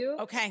telling you.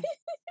 Okay.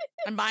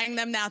 I'm buying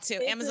them now too.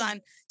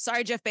 Amazon.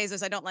 Sorry, Jeff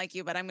Bezos. I don't like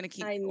you, but I'm going to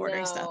keep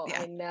ordering stuff.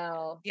 Yeah. I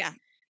know. Yeah.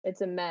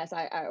 It's a mess.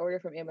 I order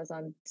from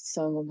Amazon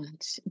so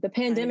much. The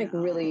pandemic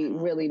really,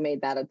 really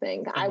made that a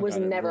thing. I was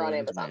never on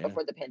Amazon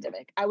before the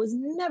pandemic. I was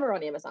never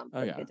on Amazon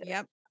before the pandemic.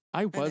 Yep.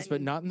 I was,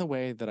 but not in the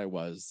way that I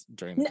was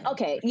during the pandemic.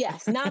 Okay,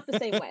 yes, not the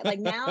same way. Like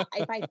now,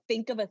 if I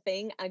think of a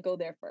thing, I go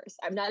there first.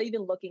 I'm not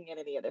even looking at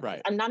any other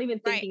things. I'm not even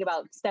thinking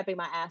about stepping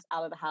my ass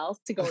out of the house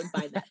to go and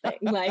find that thing.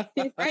 Like,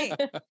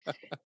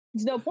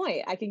 there's no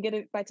point. I can get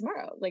it by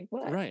tomorrow. Like,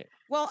 what? Right.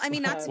 Well, I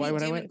mean, not to be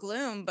doom and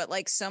gloom, but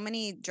like so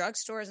many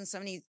drugstores and so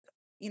many,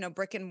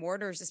 brick and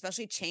mortars,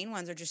 especially chain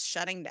ones, are just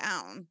shutting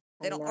down.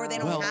 They don't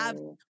have,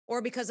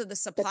 or because of the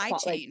supply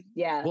chain.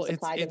 Well,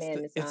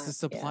 it's the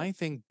supply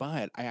thing,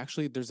 but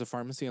there's a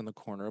pharmacy on the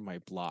corner of my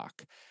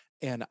block,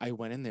 and I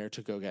went in there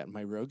to go get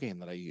my Rogaine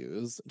that I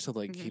use to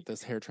like keep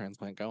this hair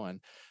transplant going.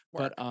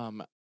 But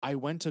I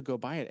went to go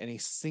buy it, and a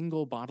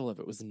single bottle of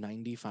it was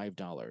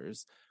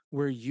 $95,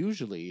 where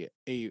usually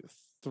a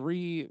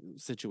 3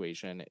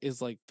 situation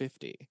is like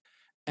 $50.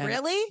 And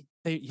really?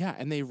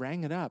 And they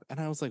rang it up, and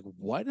I was like,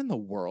 "What in the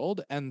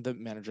world?" And the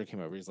manager came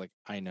over. He's like,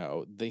 "I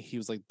know." He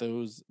was like,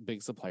 "Those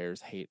big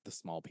suppliers hate the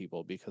small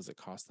people because it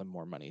costs them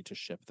more money to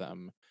ship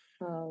them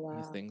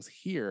these things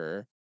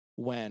here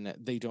when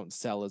they don't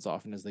sell as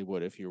often as they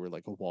would if you were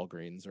like a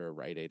Walgreens or a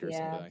Rite Aid or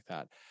something like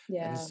that."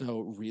 And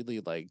so really,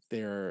 like,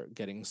 they're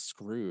getting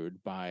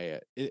screwed by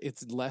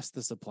it's less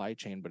the supply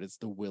chain, but it's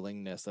the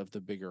willingness of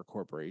the bigger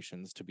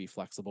corporations to be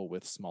flexible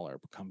with smaller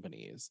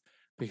companies,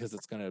 because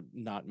it's going to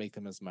not make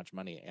them as much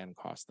money and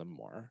cost them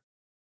more.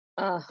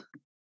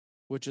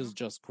 Which is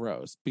just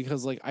gross,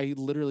 because like I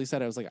literally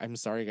said, I was like, "I'm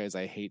sorry guys,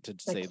 I hate to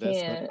say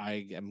this, but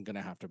I am going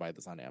to have to buy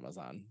this on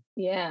Amazon."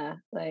 Yeah,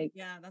 like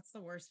that's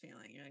the worst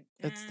feeling.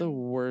 It's the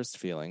worst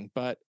feeling,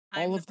 but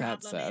all of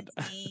that said,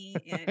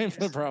 I'm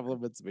the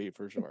problem, it's me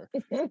for sure.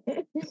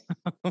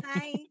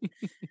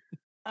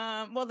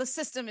 Hi. Well, the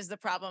system is the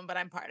problem, but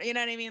I'm part of, you know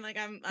what I mean? Like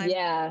I'm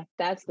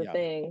that's the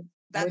thing.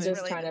 That's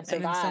just really trying to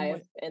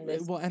survive in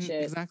this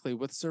shit. Exactly,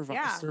 with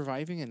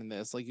surviving in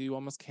this, like you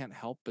almost can't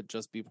help but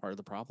just be part of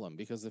the problem,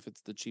 because if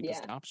it's the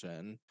cheapest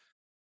option,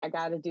 I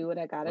gotta do what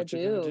I gotta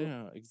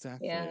do.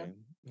 Exactly.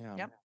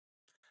 Yeah.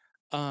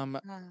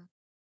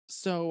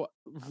 So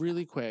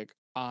really quick,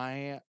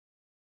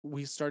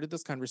 we started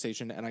this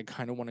conversation and I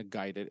kind of want to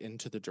guide it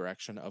into the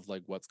direction of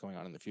like what's going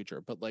on in the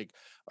future, but like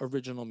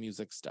original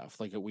music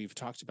stuff, like we've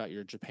talked about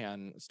your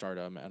Japan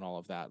stardom and all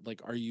of that. Like,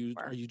 are you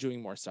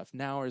doing more stuff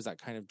now, or is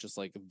that kind of just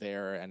like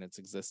there and it's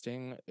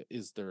existing?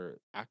 Is there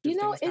active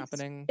things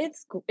happening?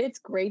 It's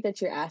great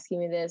that you're asking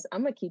me this.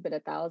 I'm gonna keep it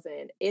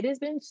 1,000. It has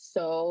been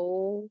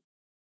so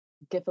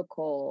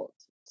difficult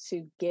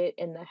to get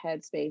in the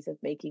headspace of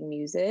making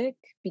music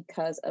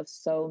because of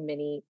so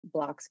many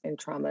blocks and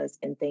traumas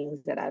and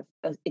things that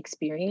I've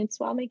experienced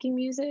while making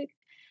music,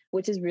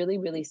 which is really,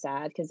 really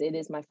sad, because it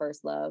is my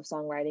first love.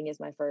 Songwriting is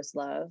my first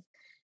love.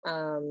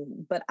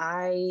 But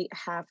I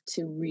have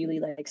to really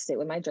like sit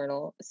with my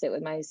journal, sit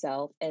with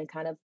myself, and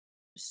kind of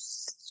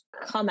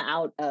come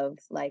out of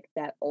like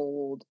that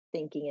old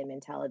thinking and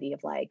mentality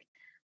of like,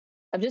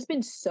 I've just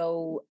been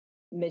so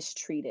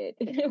mistreated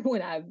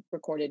when I've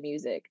recorded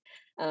music,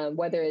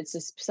 whether it's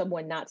just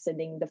someone not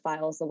sending the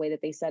files the way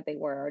that they said they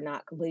were, or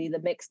not completing the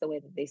mix the way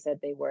that they said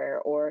they were,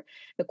 or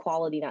the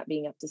quality not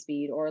being up to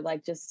speed, or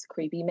like just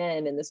creepy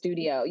men in the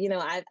studio.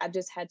 I've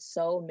just had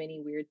so many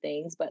weird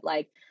things, but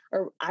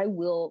I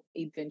will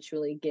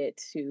eventually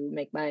get to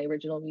make my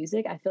original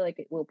music. I feel like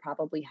it will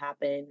probably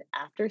happen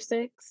after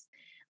 6.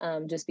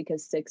 Just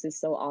because 6 is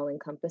so all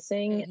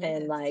encompassing,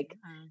 and like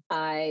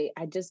I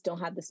just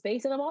don't have the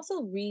space. And I'm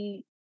also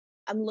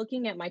I'm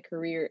looking at my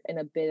career in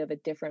a bit of a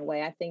different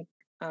way. I think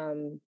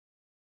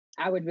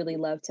I would really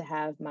love to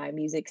have my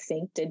music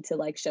synced into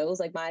like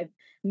shows. Like my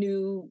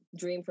new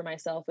dream for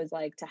myself is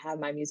like to have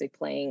my music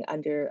playing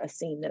under a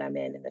scene that I'm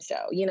in the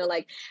show.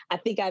 Like I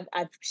think I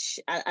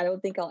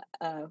don't think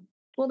I'll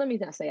well, let me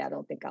not say I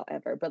don't think I'll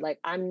ever, but like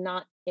I'm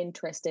not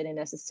interested in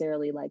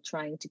necessarily like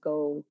trying to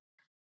go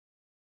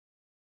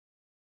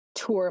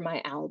tour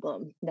my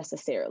album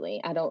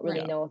necessarily. I don't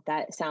really Yeah. know if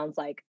that sounds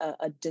like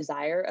a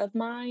desire of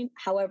mine.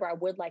 However, I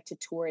would like to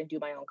tour and do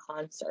my own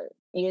concert.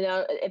 You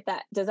know, if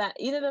that does that,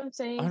 you know what I'm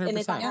saying? And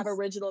if I 100%. have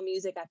original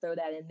music, I throw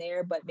that in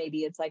there, but maybe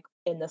it's like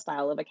in the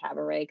style of a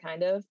cabaret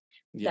kind of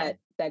Yeah.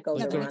 that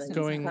goes Like around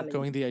and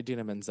going the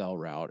Idina Menzel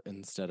route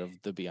instead of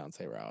the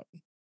Beyonce route.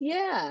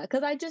 yeah,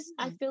 because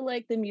I feel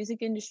like the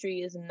music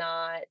industry is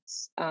not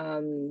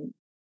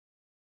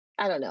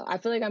I don't know. I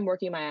feel like I'm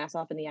working my ass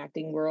off in the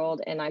acting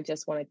world and I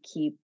just want to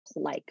keep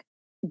like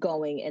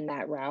going in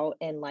that route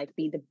and like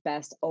be the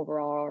best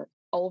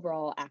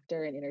overall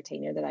actor and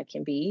entertainer that I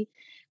can be.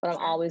 But I'm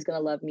always going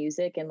to love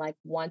music and like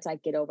once I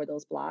get over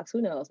those blocks,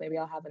 who knows, maybe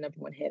I'll have a number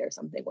one hit or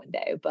something one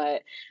day.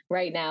 But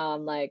right now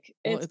I'm like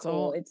it's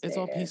cool. It's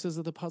all pieces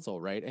of the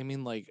puzzle, right? I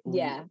mean, like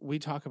we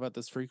talk about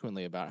this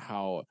frequently about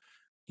how,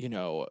 you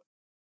know,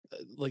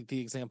 like the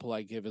example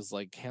I give is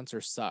like cancer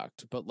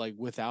sucked, but like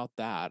without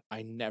that,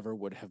 I never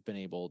would have been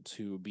able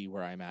to be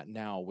where I'm at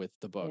now with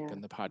the book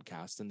and the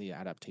podcast and the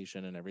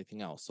adaptation and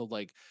everything else. So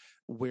like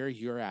where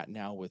you're at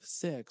now with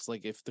Six,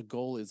 like if the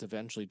goal is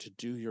eventually to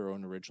do your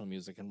own original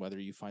music and whether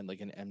you find like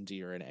an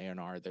MD or an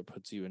A&R that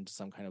puts you into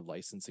some kind of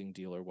licensing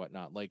deal or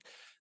whatnot, like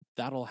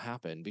that'll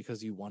happen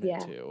because you want it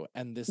to.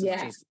 And this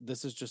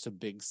is just a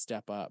big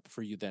step up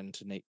for you then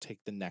to take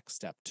the next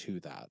step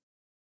to that.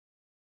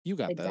 You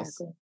got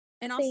this.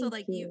 And also,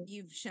 like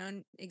you've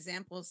shown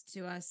examples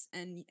to us,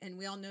 and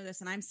we all know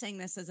this. And I'm saying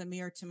this as a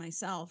mirror to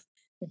myself.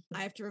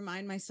 I have to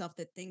remind myself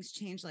that things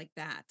change like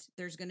that.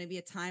 There's going to be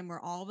a time where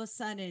all of a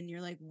sudden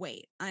you're like,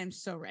 "Wait, I'm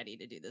so ready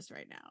to do this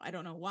right now. I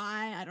don't know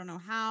why. I don't know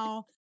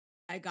how.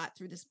 I got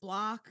through this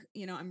block.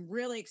 You know, I'm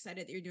really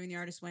excited that you're doing the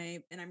Artist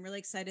Way, and I'm really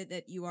excited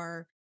that you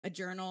are a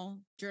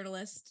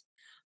journalist,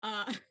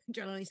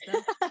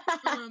 journalista,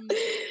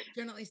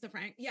 journalista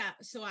Frank. Yeah.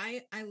 So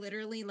I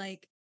literally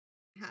like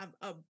have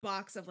a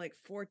box of like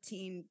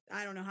 14,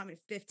 I don't know how many,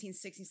 15,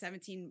 16,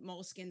 17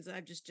 moleskins that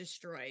I've just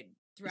destroyed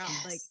throughout,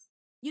 like,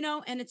 you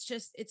know, and it's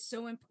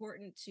so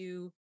important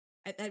to,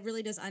 it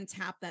really does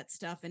untap that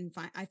stuff. And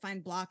I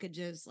find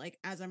blockages like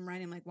as I'm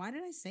writing, like, why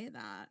did I say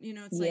that? You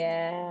know, it's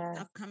like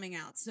stuff coming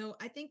out. So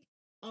I think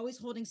always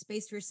holding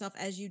space for yourself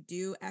as you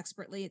do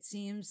expertly, it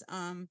seems,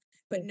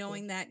 but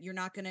knowing that you're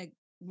not going to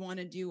want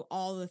to do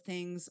all the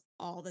things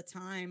all the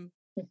time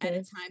at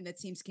a time that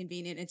seems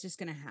convenient. It's just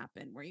going to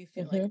happen where you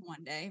feel like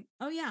one day,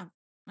 oh yeah,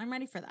 I'm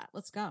ready for that.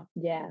 Let's go.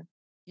 Yeah.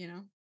 You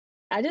know,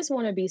 I just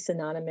want to be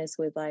synonymous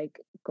with like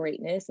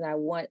greatness. And I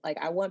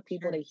want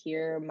people to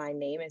hear my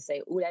name and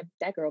say, ooh,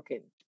 that girl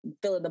can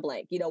fill in the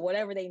blank, you know,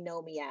 whatever they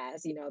know me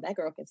as, you know, that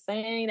girl can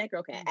sing, that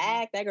girl can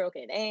act, that girl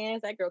can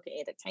dance, that girl can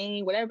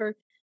entertain, whatever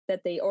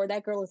or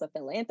that girl is a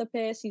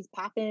philanthropist. She's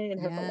popping in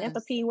her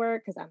philanthropy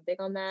work. Cause I'm big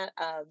on that.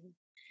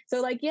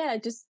 So like, yeah,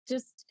 just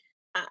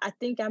I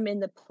think I'm in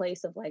the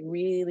place of like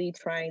really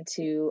trying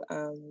to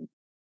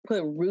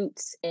put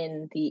roots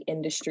in the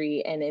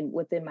industry and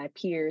within my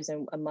peers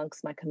and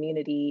amongst my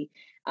community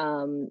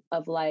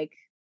of like,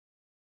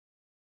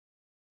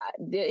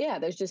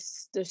 there's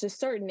just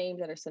certain names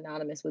that are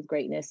synonymous with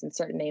greatness and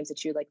certain names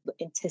that you like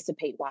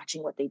anticipate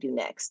watching what they do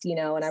next, you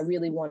know, and I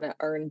really want to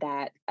earn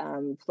that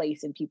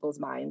place in people's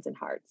minds and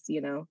hearts,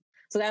 you know.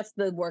 So that's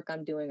the work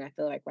I'm doing. I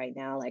feel like right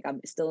now, like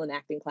I'm still in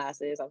acting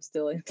classes. I'm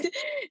still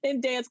in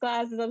dance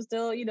classes. I'm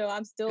still, you know,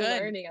 I'm still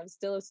learning. I'm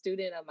still a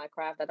student of my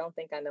craft. I don't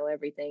think I know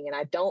everything. And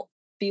I don't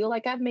feel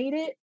like I've made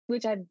it,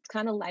 which I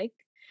kind of like.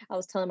 I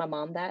was telling my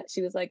mom that.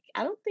 She was like,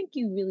 I don't think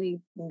you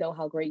really know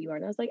how great you are.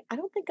 And I was like, I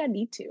don't think I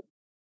need to.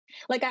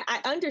 Like,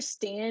 I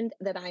understand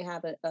that I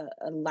have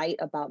a light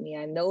about me.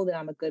 I know that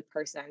I'm a good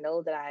person. I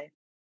know that I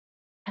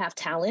have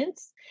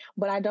talents,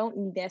 but I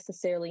don't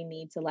necessarily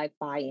need to like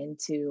buy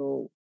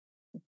into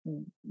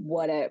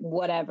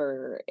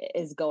whatever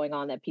is going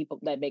on that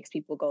makes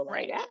people go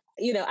like,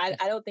 you know, I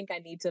don't think I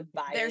need to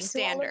buy their into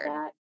standard. all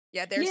of that.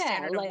 Yeah, their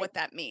standard of what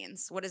that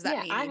means. What does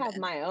that mean? I have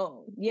my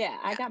own.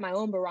 I got my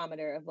own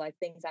barometer of like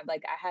things. I'm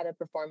like, I had a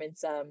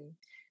performance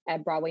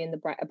at Broadway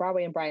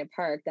in Bryant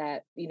Park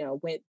that, you know,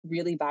 went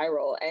really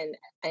viral,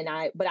 and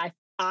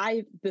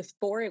I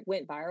before it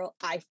went viral,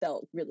 I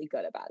felt really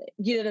good about it.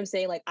 You know what I'm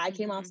saying? Like I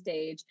came off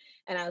stage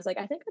and I was like,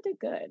 I think I did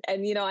good.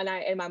 And you know,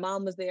 and my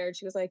mom was there and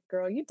she was like,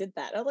 girl, you did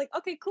that. I was like,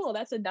 okay, cool.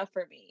 That's enough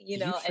for me. You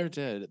know, you sure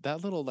did.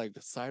 That little like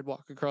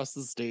sidewalk across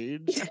the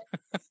stage.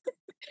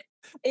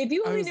 If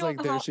you only knew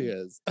like, there she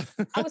is.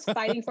 I was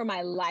fighting for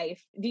my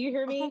life. Do you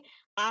hear me?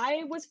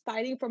 I was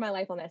fighting for my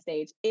life on that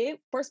stage. It,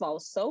 first of all,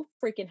 was so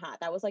freaking hot.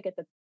 That was like at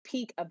the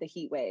peak of the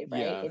heat wave,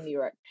 right? In New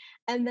York.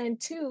 And then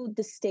two,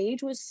 the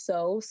stage was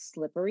so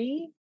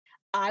slippery.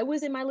 I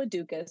was in my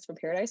Laducas from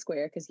Paradise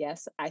Square because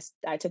yes,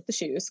 I took the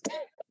shoes.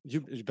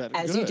 You better,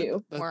 as you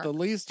do. That's the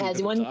least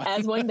as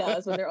one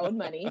does with their own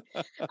money.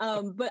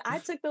 But I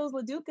took those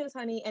Laducas,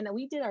 honey, and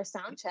we did our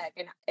sound check,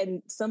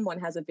 and someone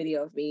has a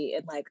video of me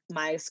in like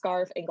my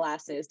scarf and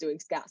glasses doing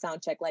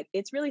sound check. Like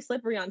it's really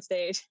slippery on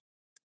stage.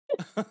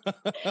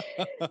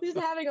 Just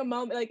having a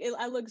moment, like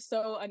I looked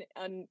so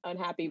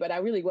unhappy, but I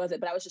really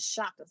wasn't. But I was just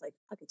shocked. I was like,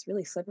 "Fuck, it's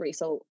really slippery."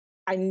 So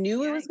I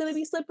knew it was going to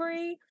be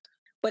slippery,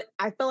 but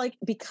I felt like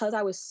because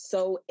I was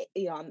so,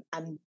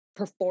 I'm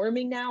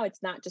performing now.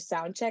 It's not just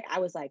sound check. I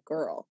was like,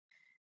 "Girl,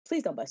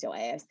 please don't bust your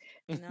ass."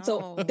 No.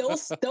 So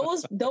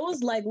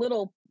those like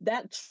little,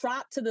 that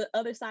trot to the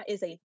other side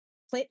is a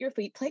plant your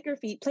feet, plant your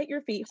feet, plant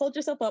your feet, hold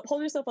yourself up,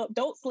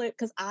 don't slip.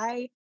 Because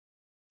I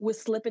was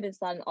slipping and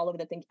sliding all over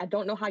the thing. I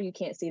don't know how you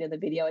can't see it in the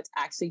video. It's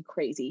actually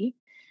crazy.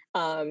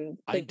 I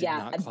did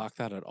not clock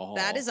that at all.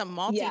 That is a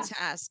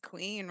multitask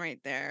queen right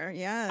there.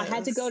 Yeah. I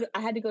had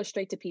to go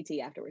straight to PT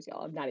afterwards,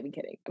 y'all. I'm not even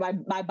kidding.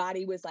 My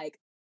body was like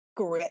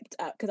gripped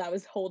up because I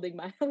was holding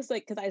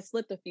because I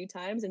slipped a few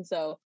times, and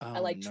so I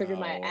like triggered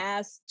my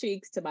ass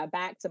cheeks to my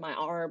back to my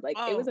arm. Like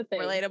it was a thing.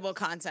 Relatable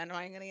content.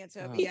 I'm gonna get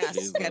to it.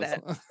 Yes, get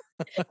it.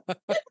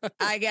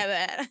 I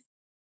get it.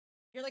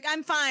 You're like,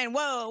 I'm fine.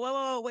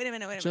 Whoa. Wait a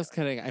minute. Just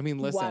kidding. I mean,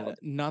 listen,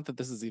 not that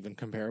this is even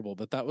comparable,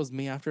 but that was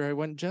me after I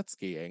went jet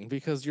skiing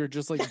because you're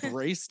just like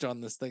braced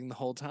on this thing the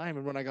whole time.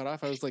 And when I got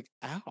off, I was like,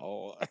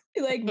 ow.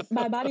 Like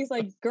my body's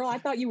like, girl, I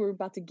thought you were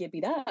about to get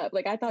beat up.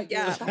 Like I thought you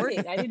were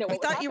fighting. I didn't know. We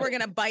thought you were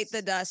going to bite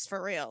the dust for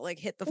real, like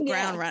hit the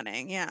ground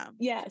running. Yeah.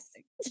 Yes.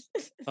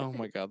 Oh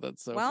my God.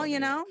 That's so well, funny.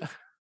 you know.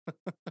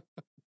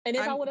 And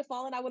if I would have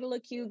fallen, I would have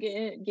looked cute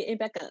getting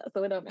back up.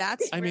 So it don't matter.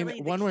 That's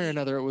really one way or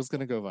another, it was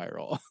going to go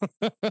viral.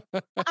 As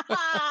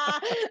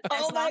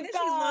long as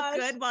you look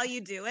good while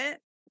you do it,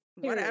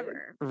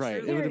 whatever.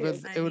 Right.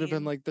 It would have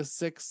been like the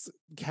 6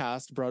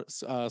 cast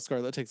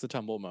Scarlet Takes a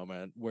Tumble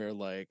moment where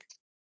like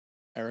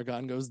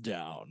Aragon goes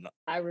down.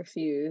 I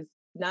refuse.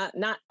 Not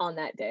on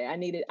that day. I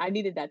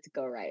needed that to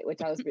go right,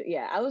 which I was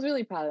I was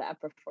really proud of that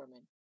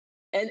performance.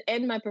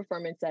 And my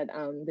performance at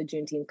the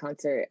Juneteenth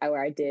concert where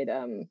I did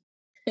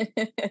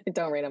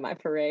Don't Rain on My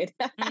Parade.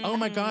 Oh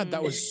my God,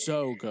 that was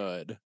so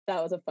good.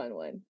 That was a fun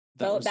one.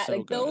 That was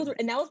so good.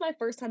 And that was my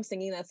first time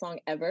singing that song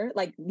ever.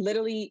 Like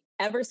literally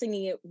ever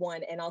singing it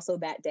and also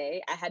that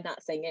day. I had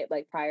not sang it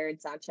like prior in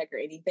sound check or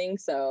anything.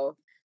 So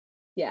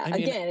yeah,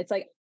 again, it's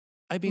like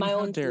my how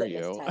own dare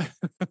you?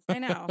 I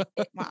know.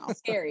 Wow.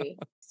 Scary.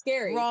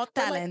 Raw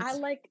talent.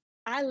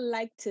 I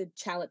like to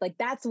challenge, like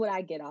that's what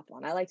I get off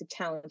on. I like to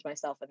challenge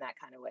myself in that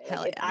kind of way.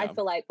 Like, if I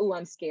feel like,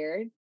 I'm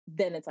scared,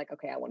 then it's like,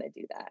 okay, I want to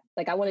do that.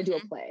 Like I want to do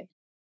a play.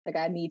 Like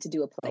I need to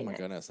do a play. Oh my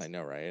goodness, I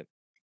know, right?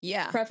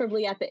 Yeah.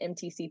 Preferably at the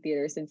MTC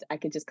theater, since I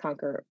could just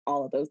conquer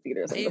all of those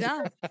theaters. There you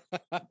go.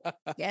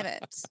 Get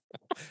it.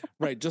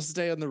 Right, just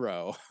stay in the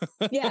row.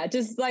 Yeah,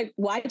 just like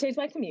why change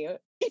my commute?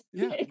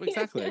 Yeah,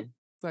 exactly.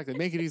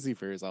 Make it easy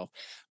for yourself.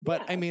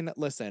 But I mean,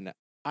 listen,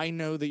 I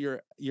know that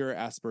you're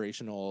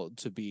aspirational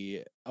to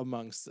be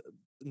amongst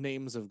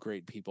names of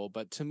great people,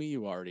 but to me,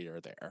 you already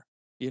are there.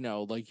 You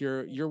know, like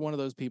you're one of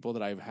those people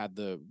that I've had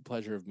the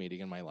pleasure of meeting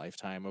in my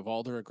lifetime. Of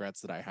all the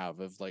regrets that I have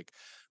of like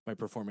my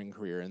performing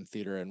career in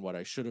theater and what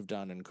I should have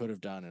done and could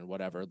have done and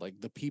whatever, like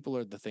the people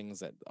are the things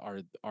that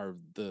are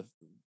the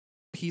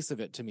piece of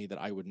it to me that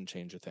I wouldn't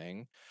change a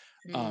thing.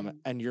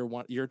 And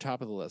you're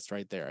top of the list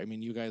right there. I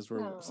mean, you guys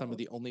were some of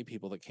the only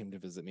people that came to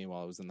visit me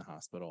while I was in the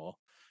hospital.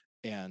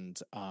 And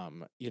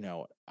you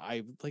know,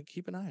 I like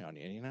keep an eye on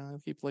you, you know, I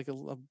keep like a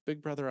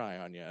big brother eye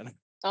on you.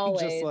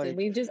 Always. And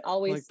we've just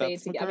always stayed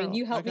together. I mean,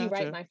 you helped me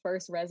write my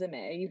first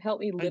resume. You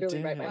helped me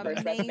literally write my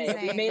first resume.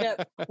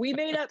 We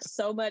made up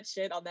so much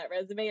shit on that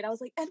resume. And I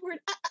was like, Edward,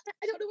 I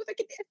don't know if I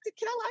can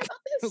I lie about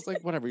this? I was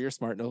like, whatever, you're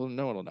smart. No one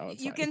will know.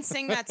 You can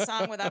sing that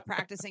song without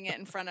practicing it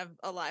in front of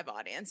a live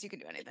audience. You can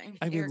do anything.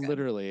 I mean,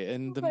 literally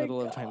in the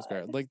middle of Times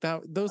Square. Like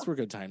that, those were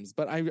good times.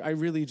 But I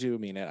really do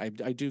mean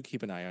it. I do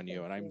keep an eye on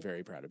you, and I'm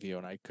very proud of you.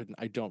 And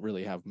I don't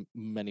really have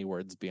many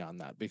words beyond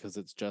that, because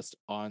it's just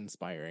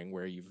awe-inspiring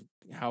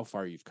how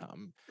far you've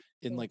come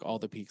in like all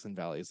the peaks and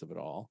valleys of it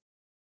all.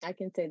 I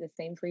can say the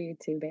same for you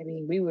too,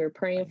 baby. We were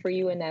praying for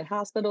you in that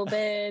hospital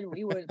bed.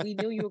 We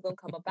knew you were gonna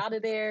come up out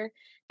of there,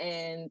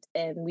 and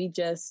we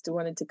just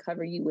wanted to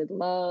cover you with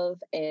love.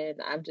 And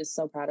I'm just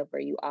so proud of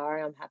where you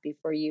are. I'm happy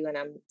for you, and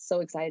I'm so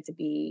excited to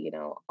be, you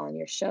know, on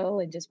your show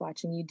and just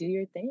watching you do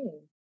your thing.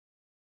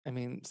 I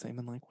mean, same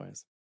and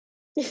likewise.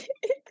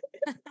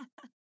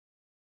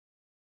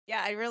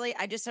 Yeah,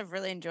 I just have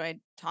really enjoyed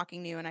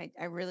talking to you, and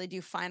I really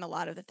do find a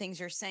lot of the things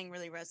you're saying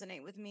really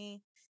resonate with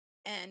me.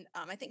 And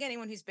I think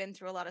anyone who's been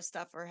through a lot of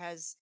stuff or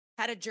has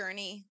had a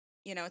journey,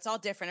 you know, it's all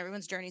different.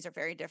 Everyone's journeys are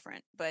very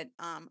different, but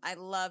I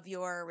love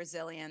your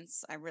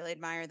resilience. I really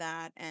admire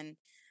that. And,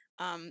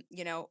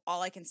 you know,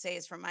 all I can say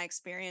is from my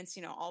experience,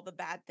 you know, all the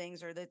bad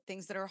things or the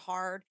things that are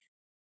hard,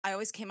 I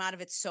always came out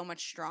of it so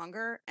much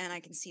stronger. And I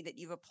can see that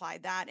you've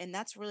applied that. And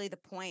that's really the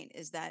point,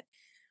 is that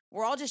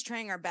we're all just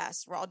trying our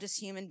best. We're all just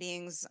human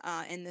beings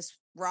in this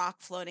rock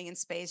floating in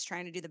space,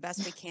 trying to do the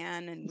best we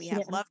can. And we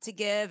have love to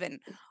give and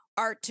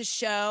art to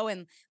show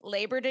and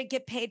labor to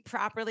get paid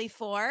properly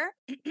for,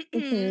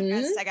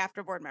 as SAG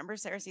after board member,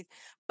 Sarah sees.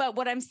 But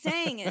what I'm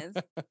saying is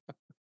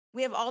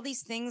we have all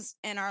these things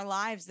in our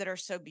lives that are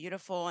so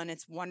beautiful. And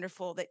it's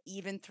wonderful that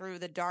even through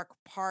the dark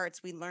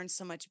parts, we learn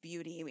so much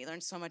beauty. We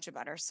learn so much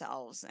about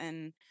ourselves.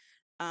 And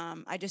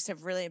I just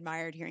have really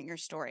admired hearing your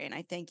story, and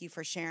I thank you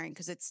for sharing,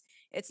 because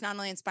it's not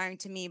only inspiring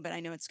to me, but I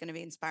know it's going to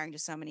be inspiring to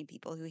so many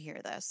people who hear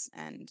this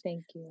and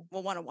thank you.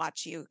 will want to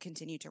watch you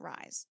continue to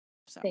rise.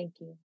 So thank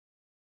you.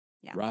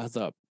 Yeah. Rise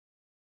up.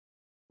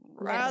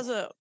 Rise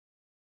up.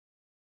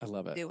 I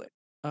love it. Do it.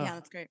 Yeah,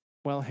 that's great.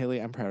 Well,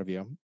 Hailee, I'm proud of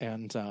you.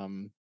 And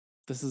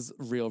this is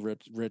real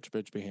rich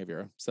bitch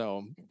behavior.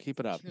 So keep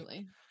it up.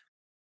 Truly.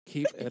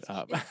 Keep it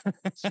up.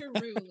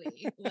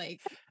 Truly.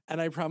 Like,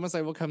 and I promise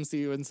I will come see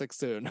you in 6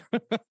 soon.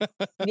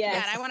 Yeah,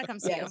 and I want to come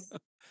see you.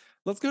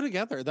 Let's go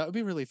together. That would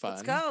be really fun.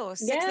 Let's go.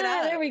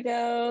 There we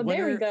go.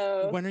 There we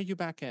go. When are you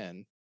back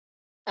in?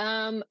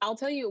 I'll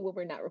tell you when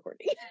we're not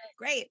recording.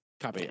 Great.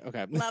 Copy.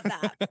 Okay. Love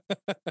that.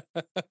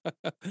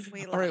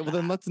 All right. Well,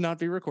 then let's not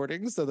be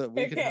recording so that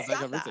we can have that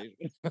conversation.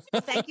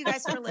 Thank you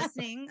guys for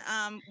listening.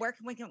 Where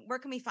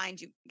can we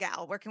find you,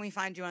 Gal? Where can we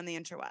find you on the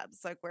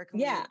interwebs? Like, where can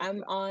we? Yeah,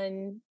 I'm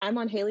on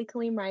Hailee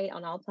Kaleem Wright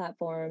on all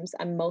platforms.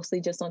 I'm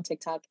mostly just on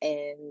TikTok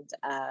and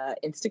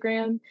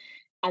Instagram.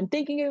 I'm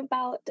thinking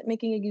about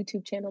making a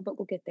YouTube channel, but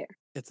we'll get there.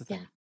 It's a thing.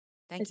 Yeah.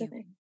 Thank you.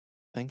 Thank you.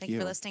 Thank you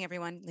for listening,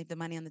 everyone. Leave the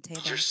money on the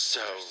table. You're so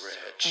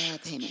rich.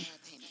 Pay me.